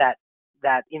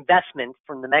that investment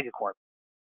from the megacorp.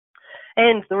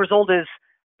 And the result is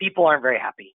people aren't very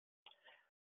happy.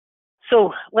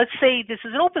 So let's say this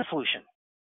is an open solution.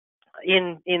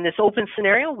 In this open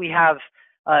scenario, we have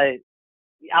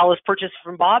Alice purchased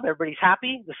from Bob. Everybody's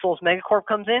happy. The soulless megacorp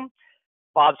comes in.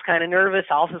 Bob's kind of nervous.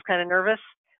 Alice is kind of nervous.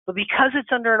 But because it's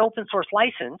under an open source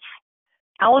license,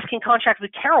 Alice can contract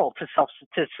with Carol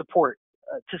to support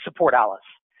Alice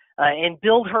and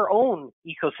build her own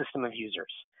ecosystem of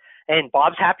users. And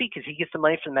Bob's happy because he gets the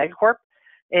money from the megacorp,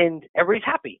 and everybody's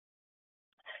happy.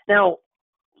 Now,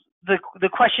 the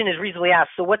question is reasonably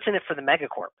asked, so what's in it for the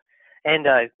megacorp? And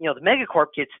the megacorp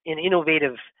gets an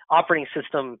innovative operating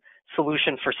system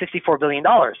solution for $64 billion,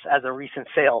 as a recent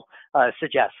sale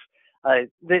suggests.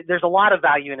 There's a lot of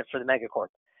value in it for the megacorp.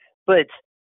 But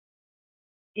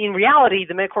in reality,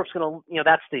 the megacorp's going to,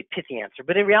 that's the pithy answer.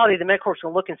 But in reality, the megacorp's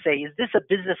going to look and say, is this a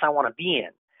business I want to be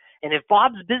in? And if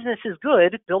Bob's business is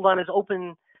good, built on his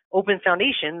open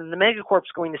foundation, then the megacorp's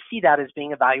going to see that as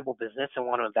being a valuable business and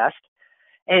want to invest.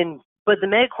 But the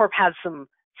megacorp has some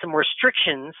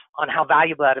restrictions on how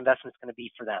valuable that investment is going to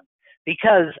be for them,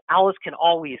 because Alice can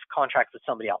always contract with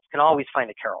somebody else, can always find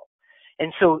a Carol.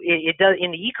 And so it does,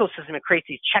 in the ecosystem, it creates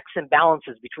these checks and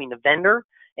balances between the vendor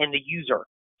and the user,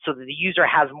 so that the user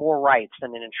has more rights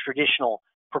than in a traditional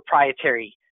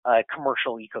proprietary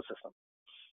commercial ecosystem.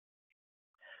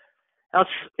 Now,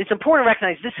 it's important to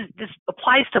recognize this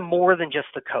applies to more than just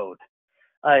the code.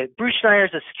 Bruce Schneier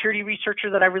is a security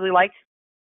researcher that I really like.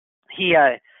 He,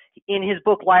 in his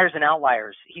book, Liars and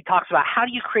Outliers, he talks about how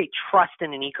do you create trust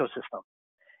in an ecosystem.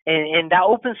 And that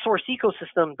open source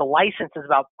ecosystem, the license is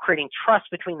about creating trust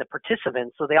between the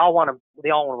participants, so they all want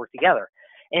to work together.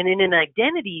 And in an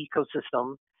identity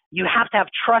ecosystem, you have to have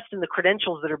trust in the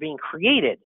credentials that are being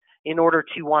created in order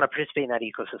to want to participate in that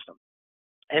ecosystem.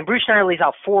 And Bruce Schneier lays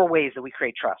out 4 ways that we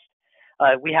create trust.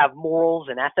 We have morals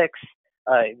and ethics,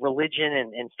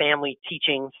 religion and family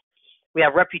teachings. We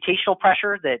have reputational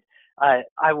pressure that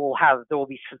there will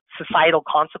be societal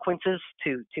consequences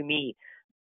to me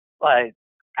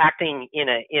acting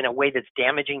in a way that's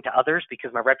damaging to others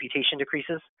because my reputation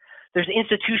decreases. There's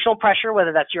institutional pressure,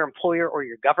 whether that's your employer or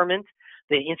your government,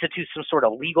 that institutes some sort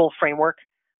of legal framework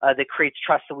that creates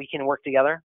trust so we can work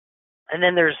together. And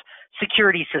then there's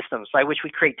security systems by which we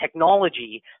create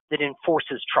technology that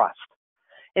enforces trust.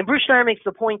 And Bruce Schneier makes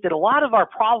the point that a lot of our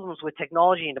problems with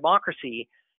technology and democracy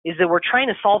is that we're trying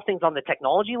to solve things on the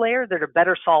technology layer that are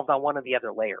better solved on one of the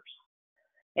other layers.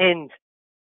 And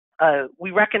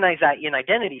we recognize that in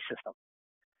identity systems.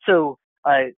 So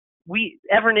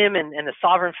Evernym and the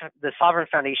Sovrin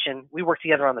Foundation, we work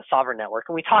together on the Sovrin network,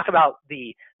 and we talk about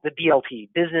the BLT,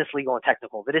 business, legal, and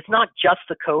technical, that it's not just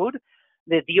the code,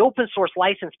 that the open source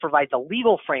license provides a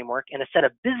legal framework and a set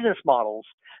of business models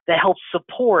that help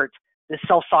support the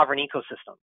self-sovereign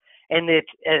ecosystem. And that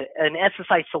an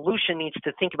SSI solution needs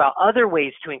to think about other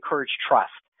ways to encourage trust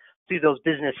through those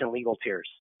business and legal tiers,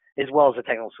 as well as a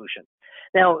technical solution.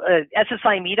 Now,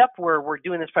 SSI Meetup, where we're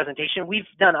doing this presentation, we've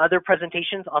done other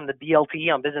presentations on the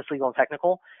BLT, on business, legal, and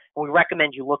technical, and we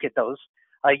recommend you look at those.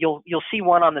 You'll see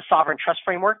one on the Sovereign Trust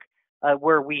Framework,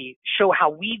 where we show how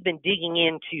we've been digging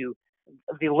into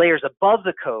the layers above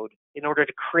the code in order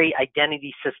to create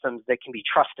identity systems that can be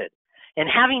trusted. And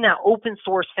having that open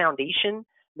source foundation,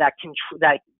 that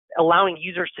allowing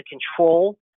users to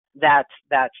control that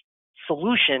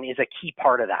solution is a key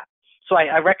part of that. So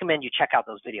I recommend you check out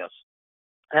those videos.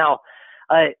 Now,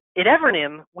 at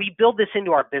Evernym, we build this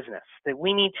into our business, that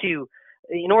we need to,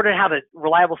 in order to have a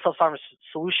reliable self-sovereign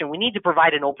solution, we need to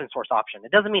provide an open source option.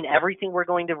 It doesn't mean everything we're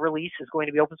going to release is going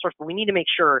to be open source, but we need to make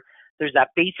sure there's that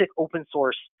basic open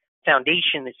source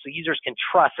foundation so users can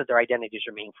trust that their identities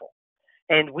are meaningful.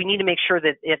 And we need to make sure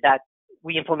that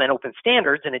we implement open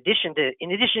standards. In addition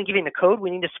to giving the code, we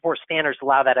need to support standards to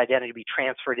allow that identity to be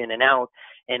transferred in and out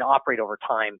and operate over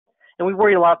time. And we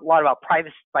worry a lot about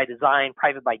privacy by design,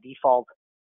 private by default,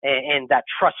 and that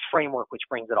trust framework which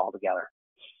brings it all together.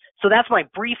 So that's my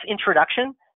brief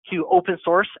introduction to open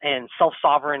source and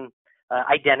self-sovereign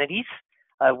identities.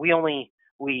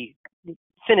 We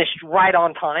finished right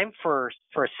on time for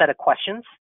a set of questions.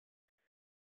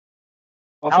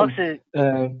 Awesome.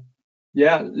 Alex,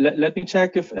 yeah, let me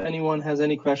check if anyone has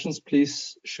any questions.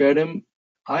 Please share them.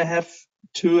 I have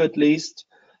two at least.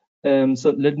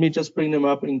 So let me just bring them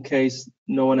up in case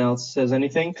no one else says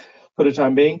anything for the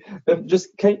time being.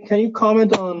 Just can you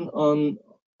comment on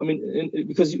I mean,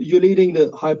 because you're leading the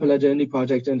Hyperledger Indy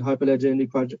project, and the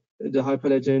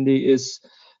Hyperledger Indy is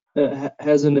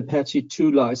has an Apache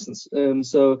 2 license.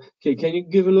 So can you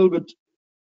give a little bit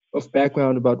of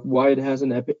background about why it has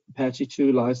an Apache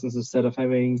 2 license instead of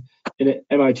having an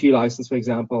MIT license, for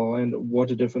example, and what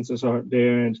the differences are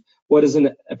there, and what is an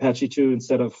Apache 2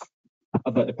 instead of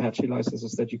other Apache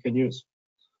licenses that you can use?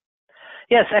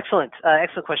 Yes, excellent.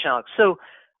 Excellent question, Alex. So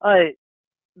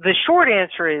the short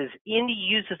answer is Indy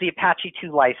uses the Apache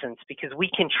 2 license because we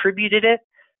contributed it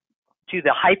to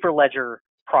the Hyperledger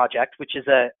project, which is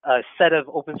a set of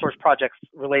open source projects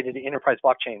related to enterprise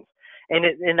blockchains.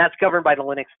 And that's governed by the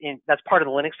Linux, that's part of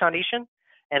the Linux Foundation,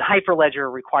 and Hyperledger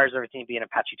requires everything to be an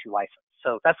Apache 2 license.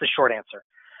 So that's the short answer.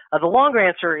 The longer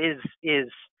answer is,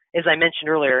 as I mentioned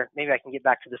earlier, maybe I can get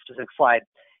back to this specific slide,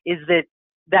 is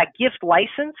that gift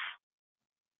license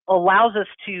allows us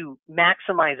to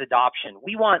maximize adoption.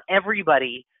 We want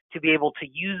everybody to be able to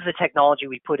use the technology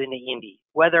we put into Indy,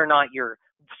 whether or not you're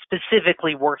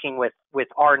specifically working with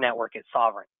our network at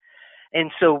Sovrin.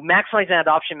 And so maximizing that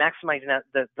adoption, maximizing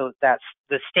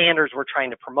the standards we're trying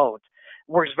to promote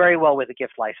works very well with a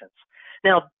gift license.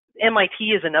 Now,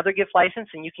 MIT is another gift license,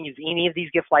 and you can use any of these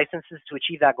gift licenses to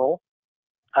achieve that goal.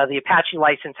 The Apache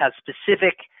license has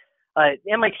specific,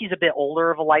 MIT is a bit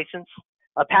older of a license.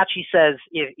 Apache says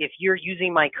if you're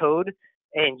using my code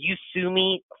and you sue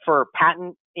me for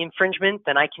patent infringement,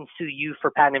 then I can sue you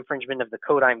for patent infringement of the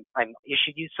code I'm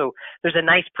issued you. So there's a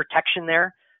nice protection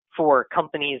there for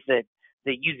companies that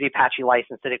use the Apache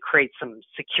license, that it creates some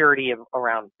security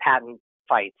around patent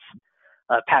fights,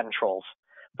 patent trolls.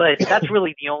 But that's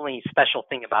really the only special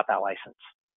thing about that license.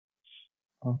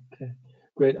 Okay,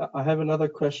 great. I have another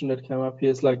question that came up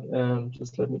here. It's like,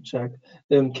 just let me check.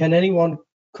 Can anyone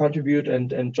contribute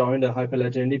and join the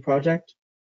Hyperledger Indy project?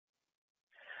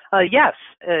 Yes,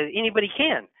 anybody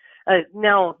can.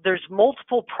 Now, there's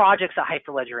multiple projects at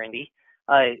Hyperledger Indy,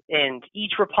 and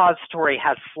each repository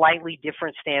has slightly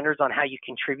different standards on how you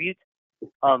contribute.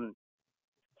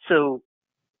 So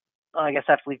I guess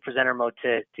I have to leave presenter mode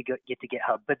to get to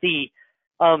GitHub. But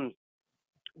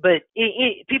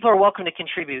people are welcome to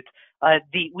contribute.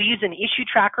 We use an issue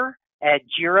tracker at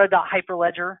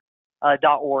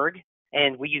jira.hyperledger.org,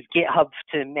 and we use GitHub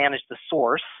to manage the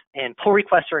source, and pull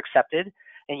requests are accepted.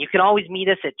 And you can always meet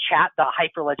us at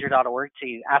chat.hyperledger.org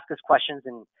to ask us questions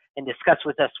and discuss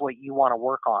with us what you want to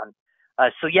work on.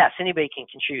 So yes, anybody can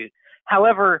contribute.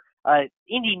 However,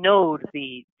 Indy Node,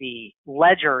 the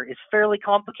ledger, is fairly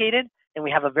complicated, and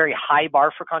we have a very high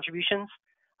bar for contributions.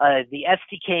 The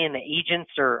SDK and the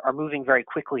agents are moving very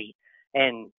quickly,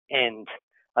 and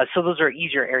so those are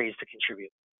easier areas to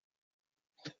contribute.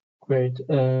 Great.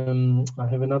 I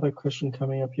have another question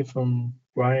coming up here from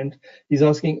Brian. He's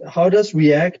asking, how does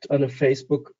React on a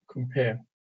Facebook compare?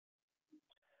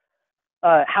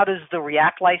 How does the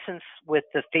React license with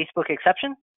the Facebook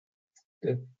exception?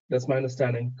 That's my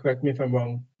understanding. Correct me if I'm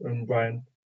wrong, Brian.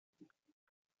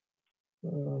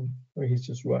 He's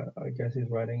just right. I guess he's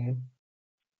writing in.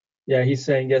 Yeah, he's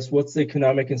saying, yes, what's the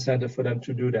economic incentive for them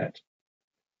to do that?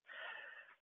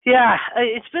 Yeah,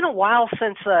 it's been a while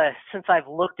since I've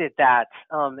looked at that,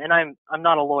 and I'm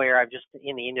not a lawyer. I'm just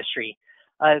in the industry.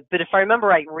 But if I remember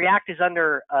right, React is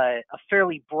under a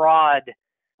fairly broad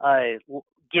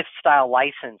gift style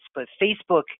license, but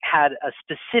Facebook had a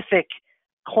specific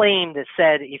claim that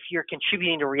said if you're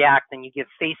contributing to React, then you give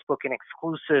Facebook an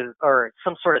exclusive or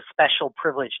some sort of special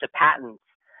privilege to patents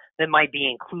that might be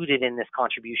included in this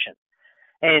contribution.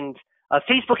 And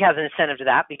Facebook has an incentive to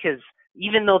that because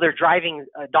even though they're driving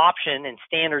adoption and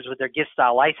standards with their gift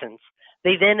style license,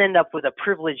 they then end up with a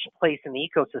privileged place in the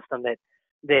ecosystem that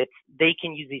they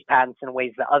can use these patents in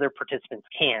ways that other participants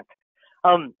can't.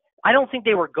 I don't think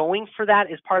they were going for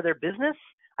that as part of their business.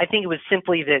 I think it was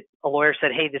simply that a lawyer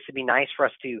said, hey, this would be nice for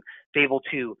us to be able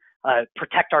to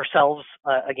protect ourselves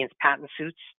against patent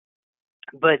suits.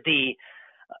 But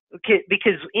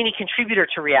because any contributor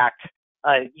to React,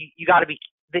 you got to be,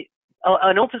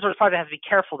 an open source project has to be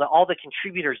careful that all the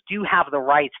contributors do have the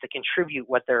rights to contribute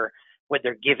what they're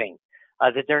giving,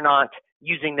 that they're not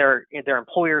using their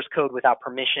employer's code without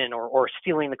permission or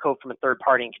stealing the code from a third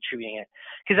party and contributing it,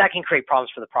 because that can create problems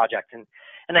for the project. And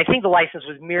I think the license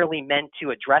was merely meant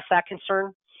to address that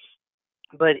concern.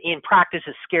 but in practice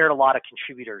it scared a lot of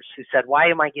contributors who said, why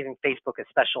am I giving Facebook a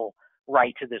special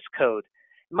right to this code?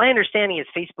 My understanding is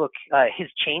Facebook has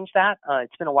changed that.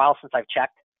 It's been a while since I've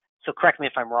checked, so correct me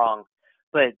if I'm wrong.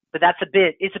 But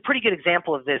it's a pretty good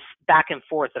example of this back and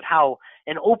forth of how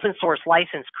an open source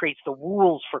license creates the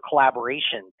rules for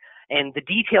collaboration, and the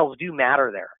details do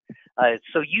matter there.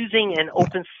 So using an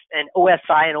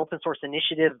OSI, an open source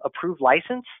initiative approved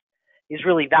license, is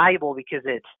really valuable because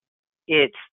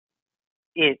it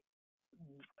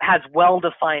has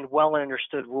well-defined,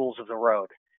 well-understood rules of the road,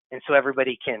 and so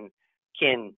everybody can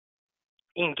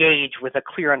engage with a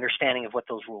clear understanding of what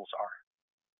those rules are.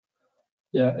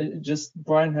 Yeah, just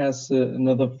Brian has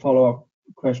another follow-up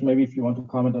question. Maybe if you want to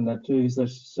comment on that too. He's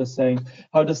just saying,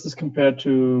 how does this compare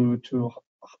to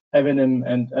Evernym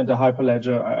and the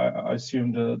Hyperledger? I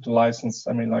assume the license.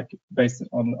 I mean, like based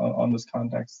on this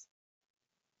context.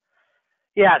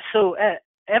 Yeah. So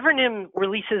Evernym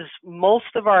releases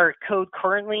most of our code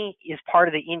currently is part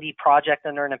of the Indy project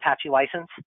under an Apache license.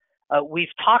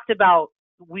 We've talked about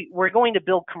we're going to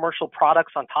build commercial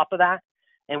products on top of that.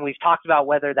 And we've talked about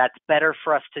whether that's better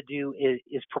for us to do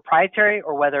is proprietary,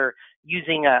 or whether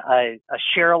using a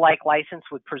share-alike license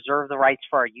would preserve the rights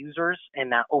for our users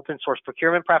and that open source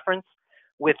procurement preference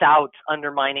without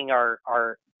undermining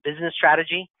our business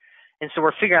strategy. And so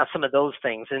we're figuring out some of those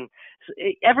things. And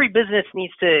every business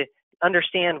needs to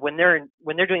understand when they're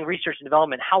doing research and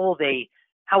development, how will they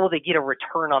get a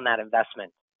return on that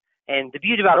investment? And the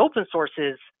beauty about open source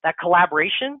is that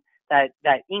collaboration,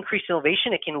 that increased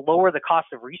innovation, it can lower the cost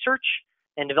of research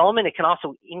and development. It can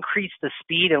also increase the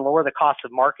speed and lower the cost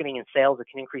of marketing and sales. It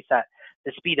can increase the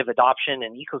speed of adoption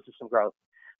and ecosystem growth.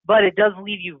 But it does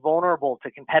leave you vulnerable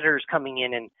to competitors coming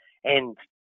in and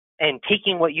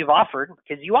taking what you've offered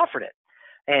because you offered it.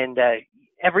 And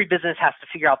every business has to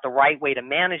figure out the right way to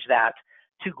manage that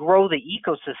to grow the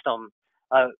ecosystem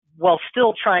while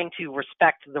still trying to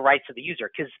respect the rights of the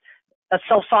user. Because a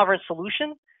self-sovereign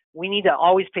solution, we need to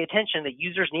always pay attention that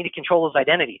users need to control those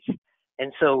identities.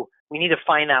 And so we need to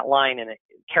find that line in it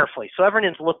carefully. So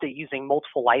Evernym's looked at using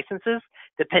multiple licenses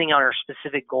depending on our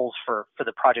specific goals for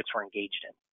the projects we're engaged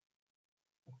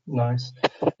in. Nice.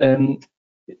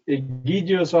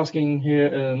 Guido is asking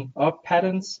here, are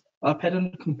patents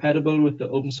compatible with the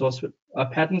open source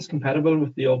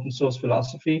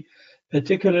philosophy,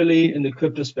 particularly in the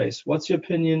crypto space? What's your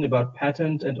opinion about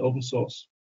patent and open source?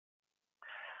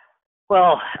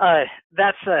 Well,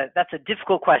 that's a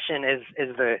difficult question.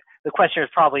 Is the questioner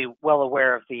is probably well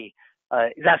aware of is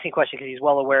asking a question because he's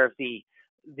well aware of the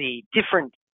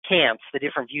different camps, the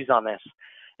different views on this.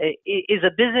 Is a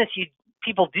business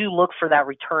people do look for that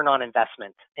return on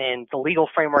investment, and the legal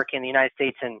framework in the United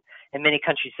States and many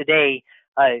countries today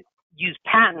use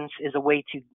patents as a way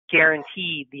to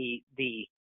guarantee the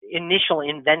initial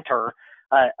inventor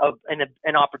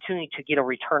an opportunity to get a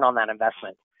return on that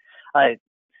investment.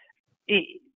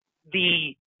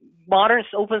 The modern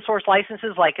open source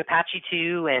licenses like Apache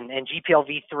 2 and GPL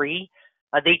v3,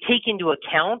 they take into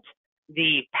account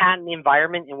the patent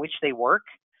environment in which they work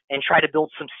and try to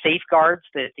build some safeguards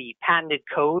that the patented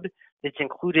code that's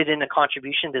included in the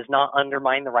contribution does not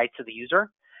undermine the rights of the user.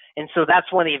 And so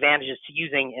that's one of the advantages to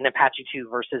using an Apache 2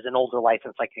 versus an older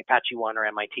license like Apache 1 or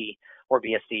MIT or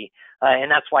BSD. And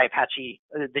that's why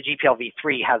the GPL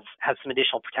v3 has some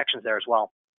additional protections there as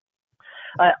well.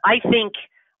 I think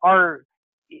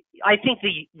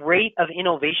the rate of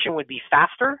innovation would be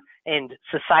faster and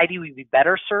society would be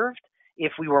better served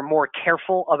if we were more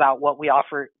careful about what we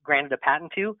granted a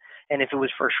patent to, and if it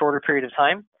was for a shorter period of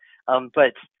time.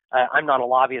 But I'm not a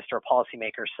lobbyist or a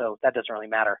policymaker, so that doesn't really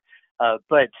matter.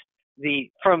 But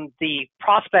from the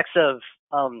prospects of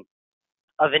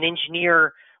an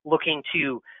engineer looking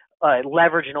to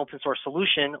leverage an open source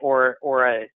solution or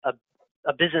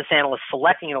a business analyst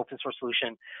selecting an open source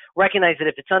solution, recognize that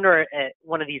if it's under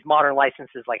one of these modern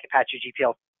licenses like Apache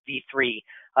GPL v3,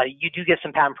 you do get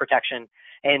some patent protection,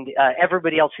 and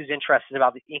everybody else who's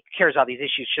cares about these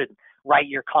issues should write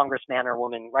your congressman or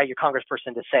woman, write your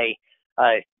congressperson to say,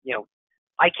 I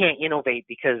can't innovate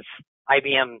because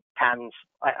IBM patents.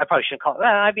 I probably shouldn't call it.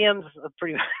 IBM's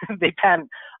they patent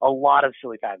a lot of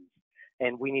silly patents,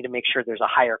 and we need to make sure there's a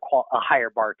higher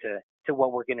bar to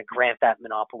what we're going to grant that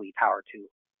monopoly power to.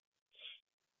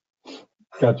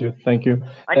 Got you. Thank you.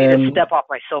 I need to step off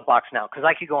my soapbox now because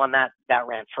I could go on that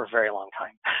rant for a very long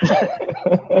time.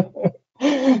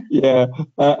 Yeah,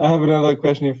 I have another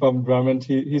question here from Drummond.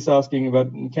 He's asking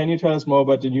about, can you tell us more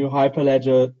about the new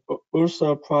Hyperledger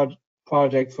Ursa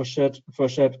project for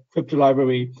shared crypto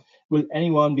library? Will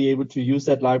anyone be able to use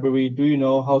that library? Do you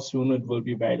know how soon it will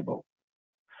be available?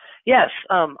 Yes,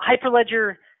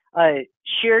 Hyperledger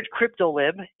shared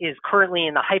CryptoLib is currently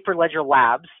in the Hyperledger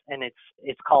Labs, and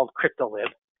it's called CryptoLib,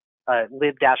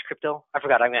 lib-crypto. I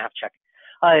forgot. I'm gonna have to check.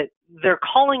 They're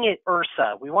calling it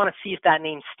URSA. We want to see if that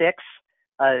name sticks.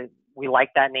 We like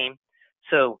that name.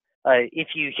 So if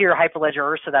you hear Hyperledger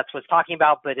URSA, that's what it's talking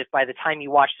about. But if by the time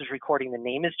you watch this recording, the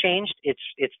name has changed, it's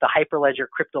the Hyperledger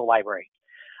Crypto Library.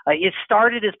 It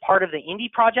started as part of the Indy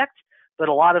project, but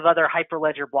a lot of other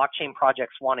Hyperledger blockchain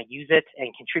projects want to use it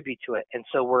and contribute to it. And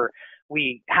so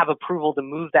we have approval to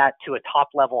move that to a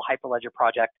top-level Hyperledger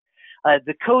project.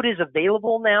 The code is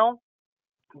available now,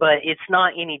 but it's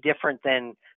not any different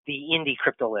than the Indy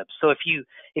CryptoLib. So if you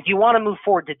want to move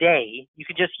forward today, you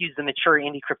could just use the mature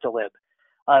Indy CryptoLib.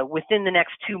 Within the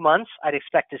next 2 months, I'd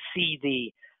expect to see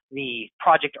the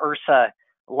Project URSA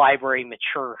library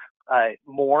mature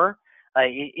more.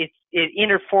 It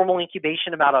entered formal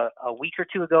incubation about a week or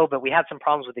two ago, but we had some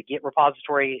problems with the Git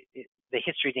repository. The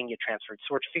history didn't get transferred,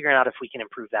 so we're figuring out if we can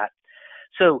improve that.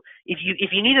 So if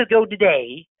you need to go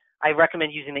today, I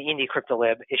recommend using the Indy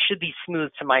CryptoLib. It should be smooth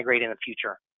to migrate in the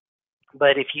future.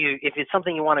 But if it's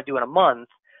something you want to do in a month,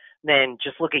 then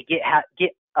just look at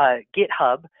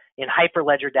GitHub in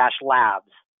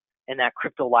Hyperledger-Labs, and that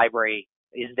crypto library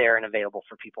is there and available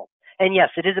for people. And yes,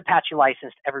 it is Apache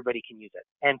licensed. Everybody can use it.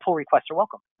 And pull requests are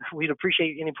welcome. We'd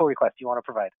appreciate any pull requests you want to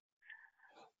provide.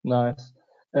 Nice.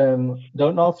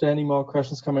 Don't know if there are any more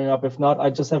questions coming up. If not, I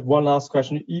just have one last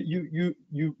question.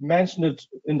 You mentioned it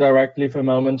indirectly for a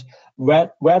moment.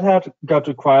 Red Hat got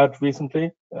acquired recently.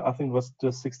 I think it was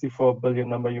the 64 billion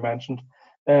number you mentioned.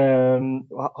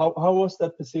 How was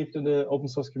that perceived in the open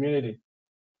source community?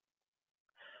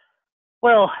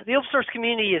 Well, the open source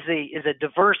community is a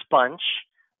diverse bunch.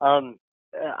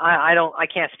 I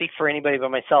can't speak for anybody but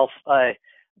myself.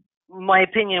 My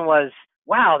opinion was,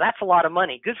 wow, that's a lot of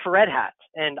money. Good for Red Hat.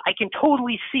 And I can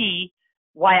totally see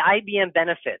why IBM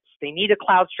benefits. They need a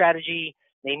cloud strategy.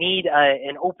 They need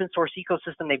an open source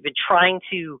ecosystem. They've been trying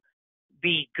to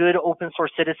be good open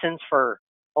source citizens for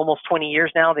almost 20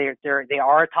 years now. They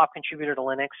are a top contributor to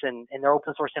Linux, and their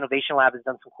open source innovation lab has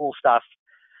done some cool stuff.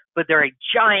 But they're a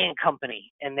giant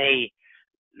company, and they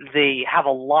have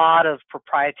a lot of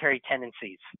proprietary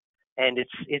tendencies. And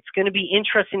it's going to be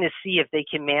interesting to see if they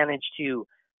can manage to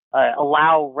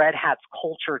allow Red Hat's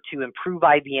culture to improve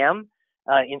IBM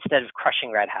instead of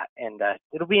crushing Red Hat. And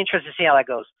it'll be interesting to see how that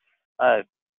goes.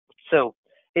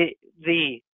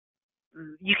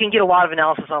 You can get a lot of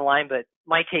analysis online, but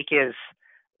my take is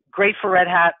great for Red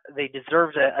Hat. They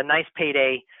deserved a nice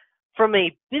payday. From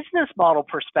a business model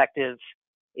perspective,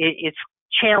 it's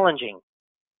challenging.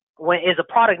 As a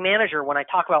product manager, when I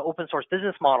talk about open source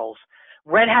business models,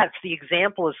 Red Hat's the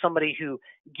example of somebody who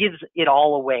gives it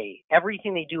all away.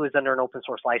 Everything they do is under an open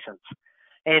source license.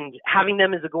 And having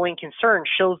them as a going concern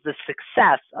shows the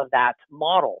success of that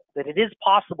model, that it is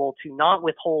possible to not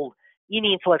withhold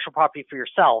any intellectual property for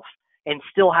yourself and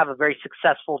still have a very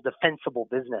successful, defensible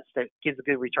business that gives a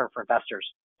good return for investors.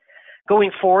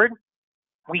 Going forward,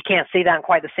 we can't say that in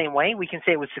quite the same way. We can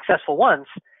say it was successful once,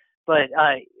 but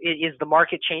as the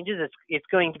market changes, it's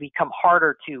going to become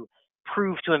harder to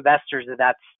prove to investors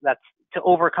that that's to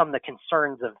overcome the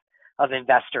concerns of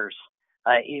investors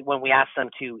when we ask them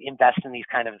to invest in these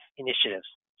kind of initiatives.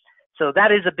 So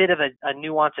that is a bit of a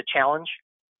nuance, a challenge,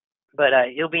 but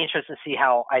it'll be interesting to see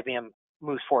how IBM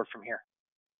moves forward from here.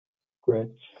 Great.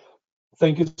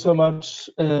 Thank you so much.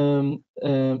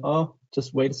 Oh,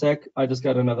 just wait a sec. I just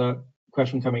got another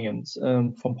question coming in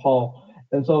from Paul.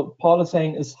 And so Paul is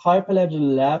saying, is Hyperledger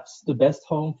Labs the best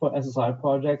home for SSI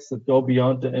projects that go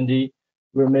beyond the Indy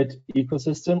remit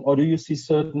ecosystem, or do you see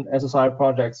certain SSI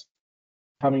projects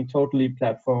becoming totally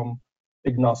platform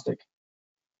agnostic?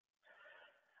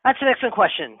 That's an excellent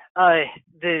question. I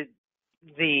do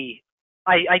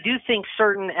think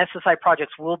certain SSI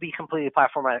projects will be completely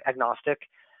platform agnostic.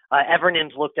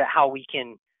 Evernym's looked at how we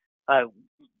can,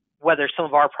 whether some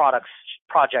of our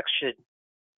projects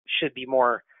should be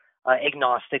more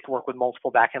agnostic, work with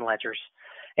multiple backend ledgers.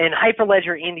 And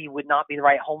Hyperledger Indy would not be the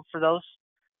right home for those.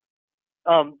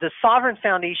 The Sovrin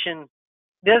Foundation,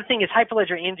 the other thing is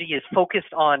Hyperledger Indy is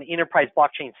focused on enterprise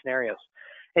blockchain scenarios.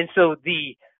 And so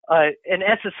an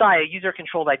SSI, a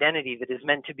user-controlled identity that is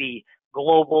meant to be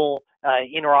global,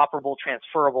 interoperable,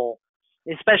 transferable,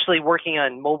 especially working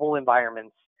on mobile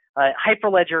environments.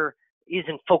 Hyperledger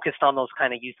isn't focused on those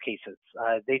kind of use cases.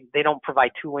 They don't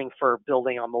provide tooling for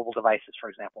building on mobile devices, for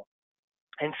example.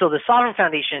 And so the Sovrin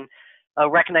Foundation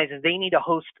recognizes they need to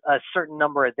host a certain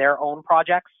number of their own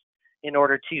projects in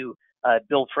order to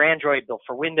build for Android, build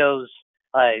for Windows,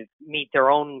 meet their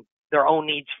own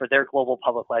needs for their global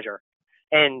public ledger.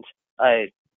 And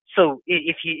So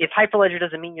if Hyperledger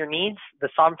doesn't meet your needs, the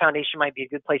Sovrin Foundation might be a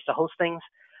good place to host things.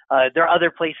 There are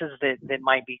other places that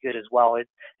might be good as well.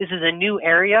 This is a new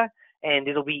area, and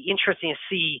it'll be interesting to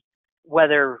see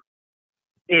whether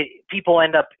people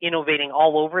end up innovating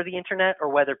all over the internet, or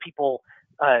whether people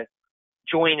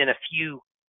join in a few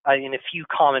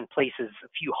common places, a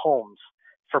few homes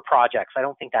for projects. I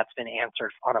don't think that's been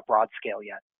answered on a broad scale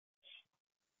yet.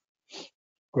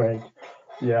 Great.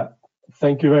 Yeah.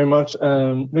 Thank you very much,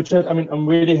 Richard. I mean, I'm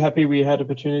really happy we had the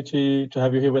opportunity to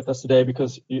have you here with us today,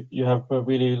 because you have a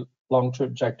really long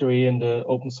trajectory in the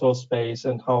open source space,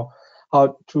 and how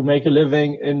to make a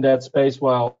living in that space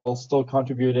while still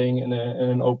contributing in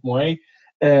an open way.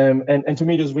 And to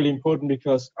me, this is really important,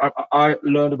 because I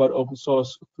learned about open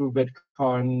source through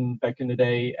Bitcoin back in the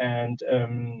day, and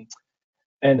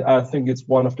I think it's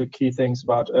one of the key things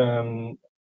about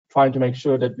trying to make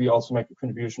sure that we also make a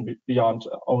contribution beyond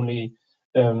only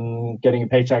getting a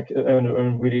paycheck,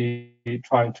 and really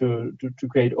trying to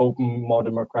create open, more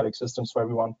democratic systems for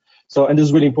everyone. So, and this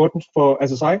is really important for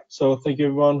SSI. So thank you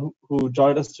everyone who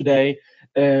joined us today.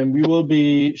 We will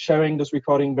be sharing this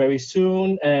recording very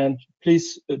soon, and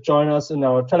please join us in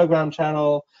our Telegram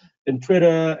channel, in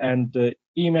Twitter, and the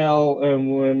email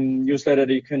newsletter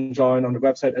that you can join on the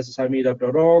website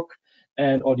ssimeetup.org.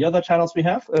 And all the other channels we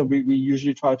have. We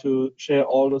usually try to share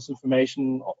all this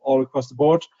information all across the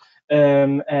board.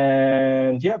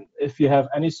 And yeah, if you have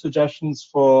any suggestions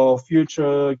for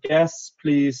future guests,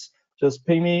 please just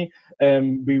ping me.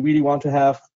 We really want to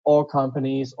have all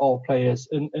companies, all players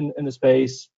in the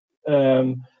space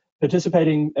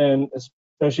participating, and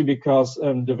especially because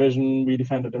the vision we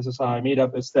defend at SSI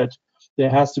Meetup is that there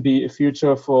has to be a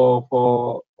future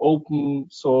for open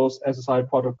source SSI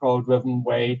protocol driven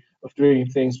way of doing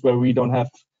things, where we don't have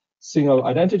single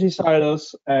identity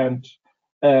silos, and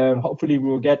hopefully we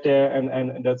will get there,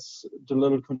 and that's the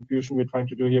little contribution we're trying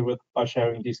to do here by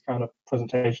sharing these kind of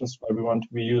presentations for everyone to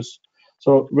be used.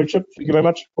 So Richard, thank you very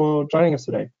much for joining us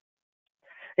today.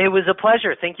 It was a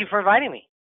pleasure. Thank you for inviting me.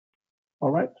 All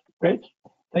right, great.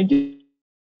 Thank you.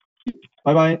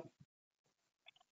 Bye-bye.